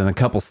ballot in a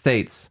couple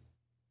states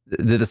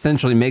that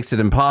essentially makes it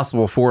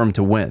impossible for him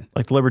to win.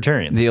 Like the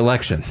libertarians. The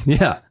election.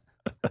 Yeah.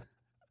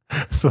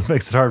 That's what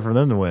makes it hard for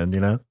them to win,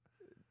 you know?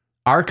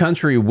 Our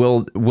country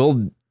will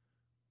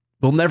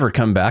never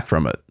come back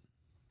from it.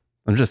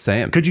 I'm just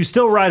saying. Could you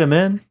still write them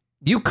in?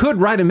 You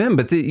could write him in,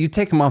 but you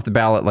take him off the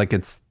ballot like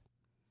that's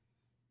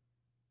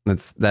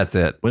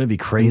it. Wouldn't it be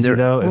crazy,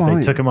 though, if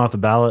they took him off the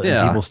ballot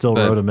and people still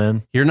wrote him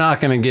in? You're not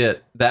going to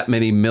get that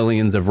many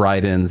millions of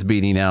write-ins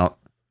beating out.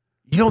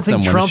 You don't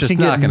think someone. Trump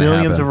can get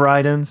millions of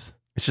write-ins?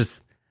 It's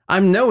just, I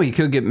know he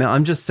could get,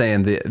 I'm just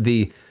saying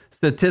the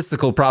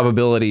statistical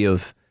probability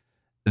of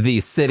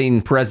the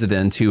sitting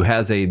president who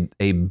has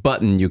a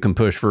button you can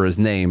push for his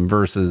name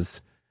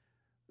versus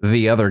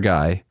the other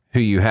guy who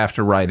you have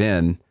to write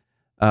in,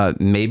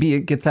 maybe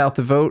it gets out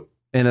the vote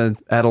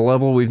at a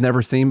level we've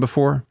never seen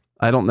before.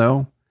 I don't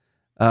know.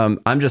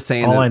 I'm just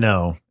saying. All I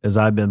know is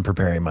I've been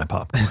preparing my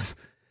popcorn.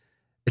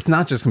 It's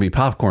not just gonna be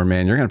popcorn,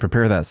 man. You're gonna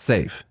prepare that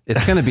safe.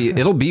 It's gonna be.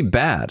 It'll be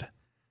bad.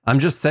 I'm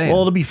just saying. Well,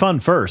 it'll be fun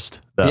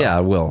first, though. Yeah,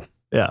 it will.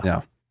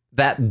 Yeah.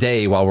 That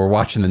day while we're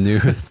watching the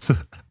news,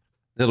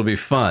 it'll be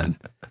fun.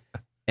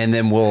 And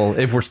then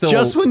if we're still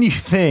just when you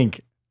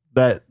think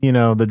that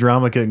the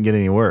drama couldn't get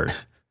any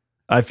worse,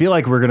 I feel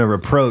like we're gonna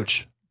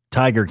approach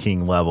Tiger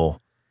King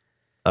level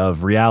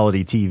of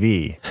reality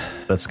TV.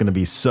 That's gonna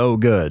be so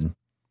good.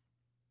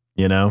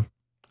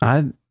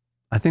 I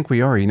think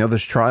we are.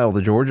 This trial,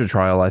 the Georgia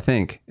trial, I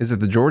think. Is it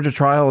the Georgia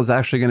trial is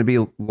actually going to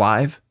be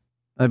live,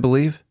 I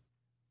believe.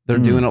 They're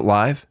doing it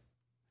live.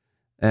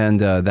 And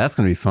that's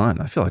going to be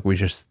fun. I feel like we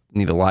just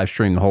need to live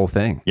stream the whole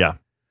thing. Yeah.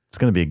 It's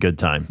going to be a good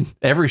time.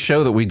 Every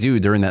show that we do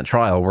during that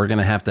trial, we're going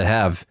to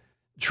have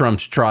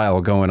Trump's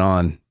trial going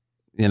on,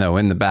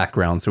 in the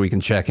background so we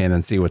can check in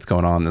and see what's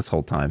going on this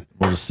whole time.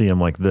 We'll just see him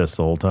like this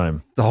the whole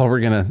time. It's all we're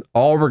going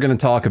to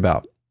talk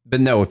about. But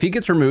no, if he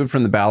gets removed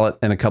from the ballot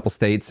in a couple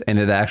states and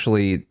it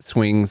actually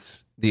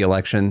swings the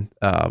election,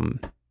 I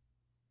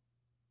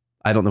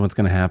don't know what's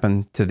going to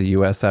happen to the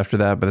U.S. after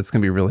that, but it's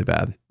going to be really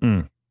bad.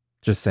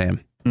 Just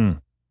saying.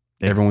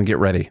 Everyone get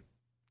ready.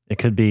 It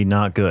could be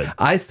not good.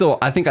 I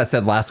think I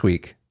said last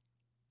week,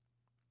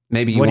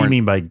 maybe What do you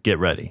mean by get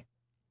ready?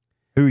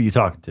 Who are you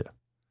talking to?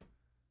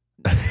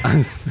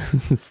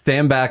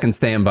 Stand back and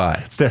stand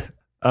by. Okay.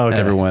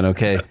 Everyone,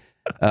 okay?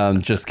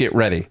 Just get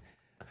ready.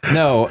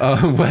 No,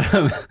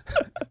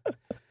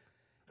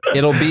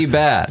 it'll be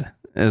bad,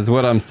 is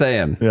what I'm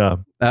saying. Yeah.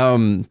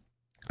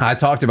 I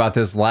talked about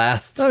this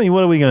last. I mean,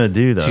 what are we going to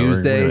do though?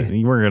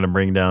 Tuesday. We're going to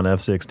bring down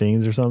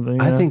F-16s or something.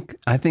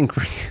 I think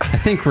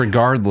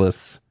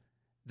regardless,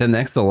 the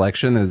next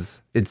election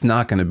it's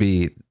not going to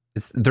be.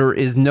 There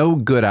is no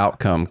good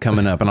outcome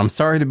coming up, and I'm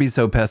sorry to be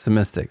so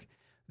pessimistic.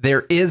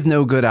 There is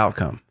no good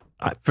outcome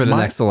for the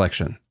next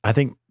election. I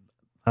think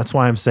that's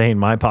why I'm saying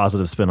my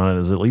positive spin on it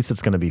is at least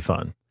it's going to be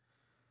fun.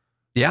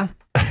 Yeah,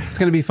 it's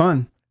going to be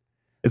fun.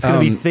 It's going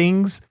to be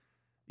things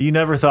you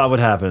never thought would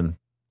happen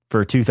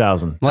for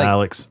 2000. Like,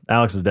 Alex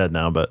is dead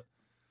now, but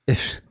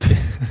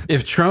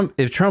if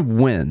Trump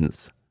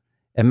wins,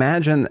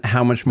 imagine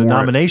how much more the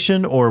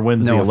nomination or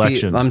wins the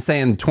election. I'm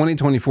saying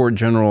 2024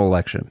 general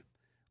election.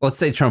 Let's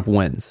say Trump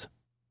wins.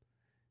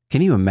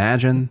 Can you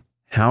imagine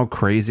how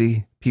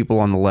crazy people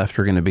on the left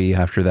are going to be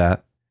after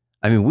that?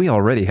 I mean, we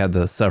already had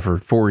to suffer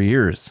 4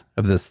 years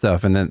of this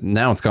stuff, and then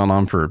now it's gone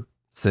on for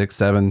 6,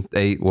 7,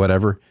 8,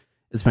 whatever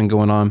it's been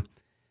going on.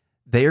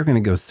 They are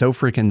going to go so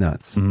freaking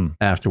nuts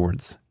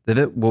afterwards that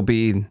it will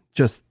be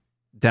just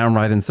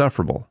downright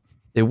insufferable.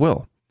 It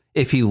will.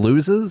 If he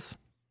loses,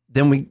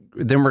 then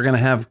we're going to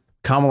have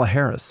Kamala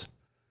Harris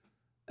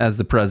as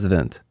the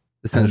president,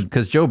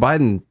 because Joe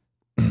Biden.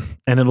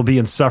 And it'll be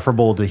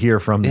insufferable to hear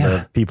from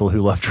the people who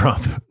love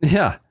Trump.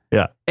 Yeah.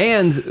 Yeah.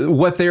 And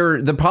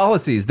the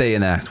policies they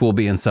enact will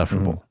be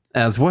insufferable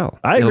as well.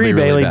 I agree,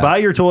 Bailey. Buy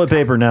your toilet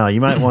paper now. You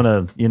might want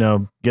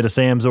to, get a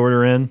Sam's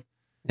order in.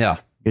 Yeah.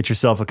 Get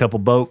yourself a couple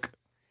Boke.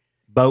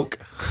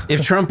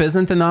 If Trump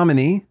isn't the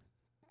nominee,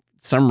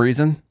 some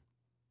reason,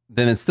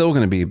 then it's still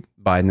going to be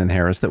Biden and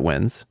Harris that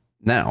wins.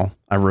 Now,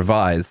 I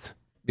revised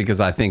because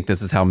I think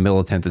this is how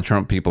militant the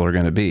Trump people are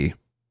going to be.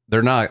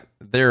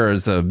 There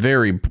is a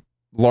very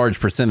large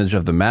percentage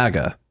of the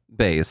MAGA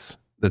base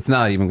that's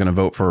not even going to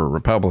vote for a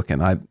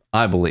Republican,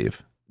 I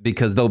believe,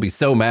 because they'll be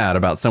so mad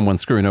about someone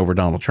screwing over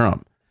Donald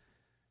Trump.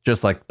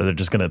 Just like they're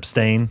just going to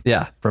abstain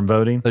yeah, from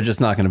voting. They're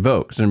just not going to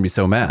vote because they're going to be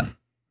so mad.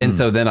 And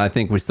so then I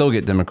think we still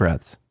get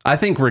Democrats. I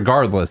think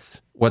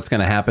regardless, what's going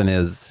to happen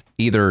is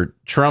either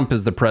Trump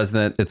is the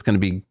president, it's going to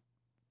be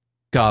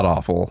god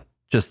awful,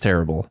 just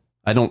terrible.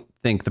 I don't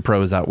think the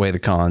pros outweigh the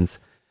cons.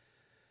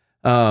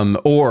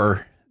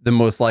 Or the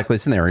most likely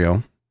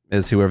scenario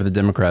is whoever the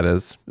Democrat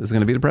is going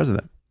to be the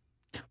president.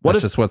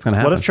 That's just what's going to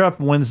happen. What if Trump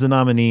wins the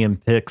nominee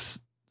and picks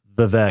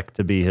Vivek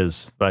to be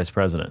his vice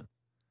president?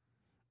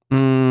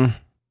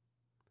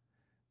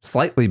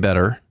 Slightly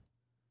better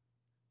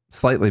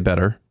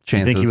chances.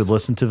 You think he would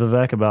listen to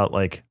Vivek about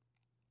like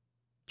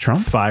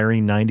Trump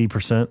firing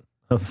 90%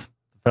 of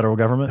the federal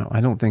government? No,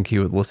 I don't think he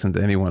would listen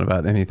to anyone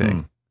about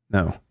anything.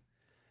 No.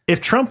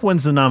 If Trump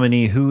wins the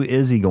nominee, who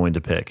is he going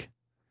to pick?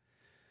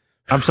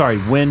 I'm sorry,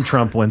 when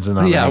Trump wins the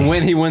nominee. Yeah,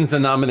 when he wins the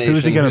nomination.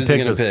 Who's he going to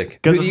pick?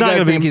 Because it's not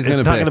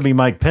going to be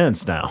Mike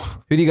Pence now.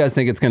 Who do you guys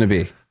think it's going to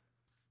be?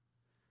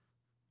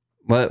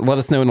 Let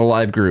us know in the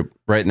live group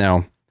right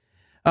now.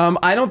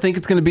 I don't think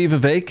it's going to be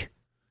Vivek.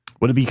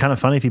 Would it be kind of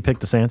funny if he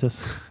picked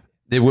DeSantis?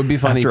 It would be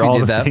funny after if he all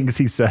did the that. Things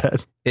he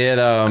said.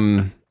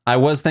 I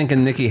was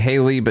thinking Nikki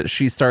Haley, but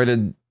she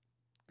started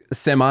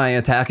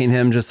semi-attacking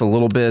him just a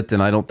little bit,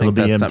 and I don't think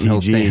that's something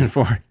he'll stand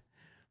for.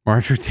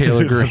 Marjorie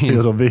Taylor Greene.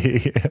 It'll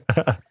be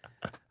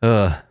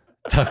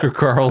Tucker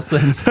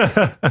Carlson.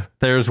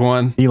 There's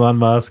one. Elon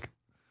Musk.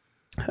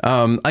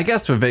 I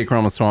guess Vivek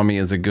Ramaswamy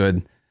is a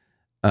good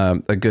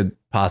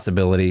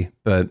possibility,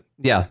 but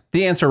yeah,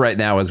 the answer right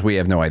now is we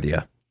have no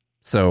idea.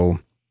 So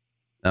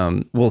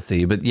we'll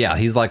see. But yeah,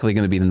 he's likely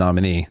going to be the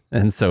nominee,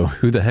 and so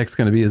who the heck's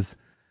going to be his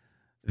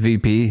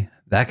VP?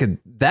 That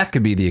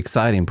could be the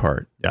exciting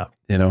part. Yeah,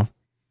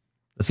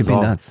 this could be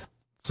nuts.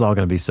 It's all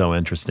going to be so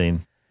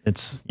interesting.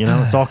 It's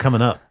it's all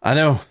coming up. I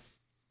know.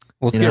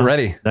 Let's get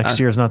ready. Next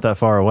year is not that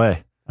far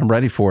away. I'm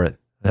ready for it.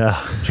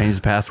 Yeah. Change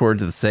the password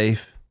to the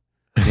safe,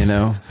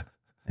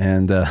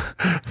 and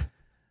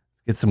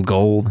get some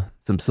gold,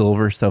 some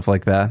silver, stuff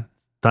like that.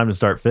 Time to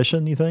start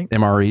fishing, you think?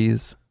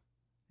 MREs,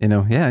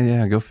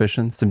 yeah, go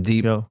fishing. Some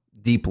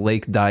deep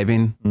lake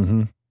diving.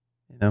 Mm-hmm.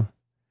 I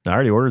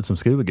already ordered some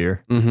scuba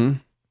gear. Mm-hmm.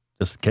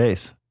 Just in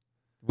case.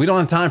 We don't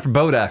have time for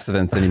boat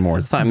accidents anymore.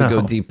 It's time to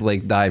go deep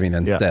lake diving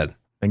instead. Yeah.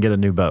 And get a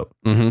new boat.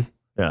 Mm-hmm.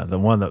 Yeah, the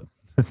one that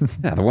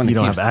you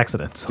don't have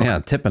accidents on. Yeah,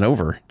 tipping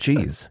over.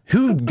 Jeez.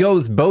 Who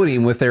goes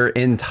boating with their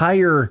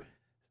entire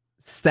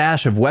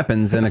stash of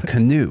weapons in a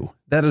canoe?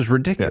 That is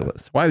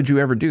ridiculous. Yeah. Why would you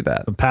ever do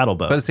that? A paddle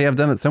boat. But see, I've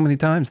done it so many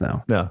times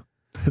now. Yeah,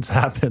 it's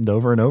happened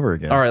over and over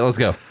again. All right, let's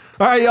go.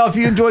 All right, y'all. If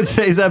you enjoyed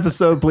today's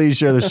episode, please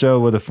share the show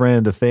with a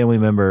friend, a family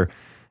member,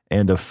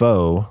 and a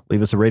foe.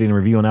 Leave us a rating and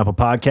review on Apple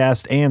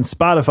Podcast and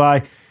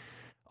Spotify.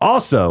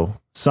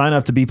 Also, sign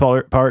up to be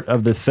part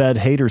of the Fed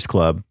Haters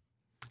Club,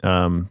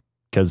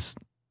 because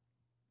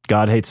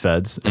God hates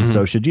feds, and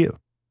so should you.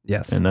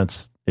 Yes. And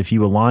that's, if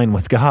you align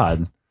with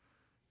God,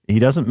 he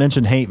doesn't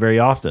mention hate very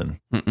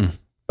often.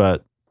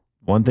 But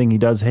one thing he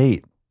does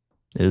hate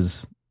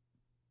is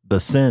the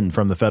sin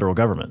from the federal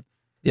government.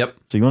 Yep.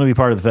 So you want to be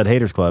part of the Fed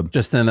Haters Club.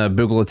 Just in a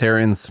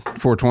Bugletarians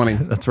 420.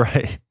 That's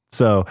right.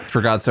 So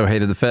for God so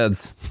hated the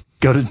feds.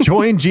 Go to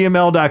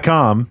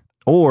joingml.com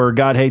or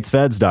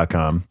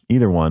godhatesfeds.com.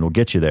 Either one will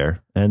get you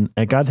there. And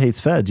at God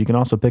Hates Feds, you can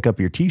also pick up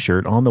your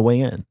t-shirt on the way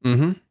in.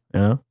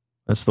 Mm-hmm.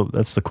 That's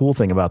the cool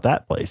thing about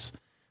that place.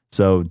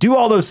 So do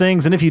all those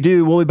things. And if you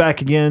do, we'll be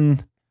back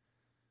again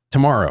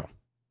tomorrow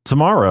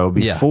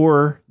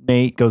before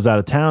Nate goes out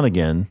of town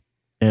again.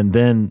 And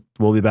then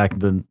we'll be back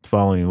the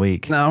following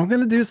week. No, we're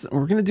going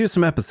to do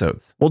some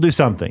episodes. We'll do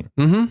something.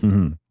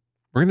 Mm-hmm.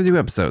 We're going to do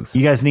episodes.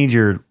 You guys need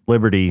your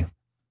liberty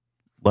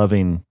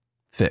loving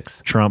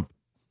fix Trump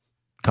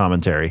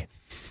commentary,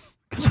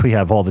 because we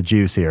have all the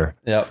juice here.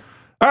 Yep.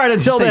 All right.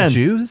 Until then,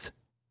 Juice.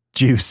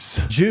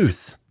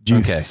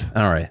 Okay.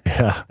 All right.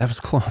 Yeah. That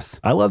was close.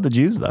 I love the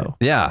Jews though.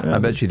 Yeah, I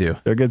bet you do.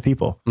 They're good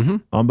people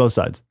on both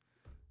sides.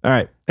 All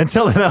right.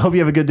 Until then, I hope you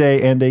have a good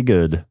day and a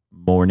good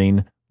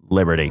morning,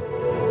 Liberty.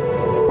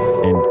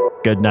 And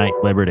good night,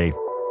 Liberty.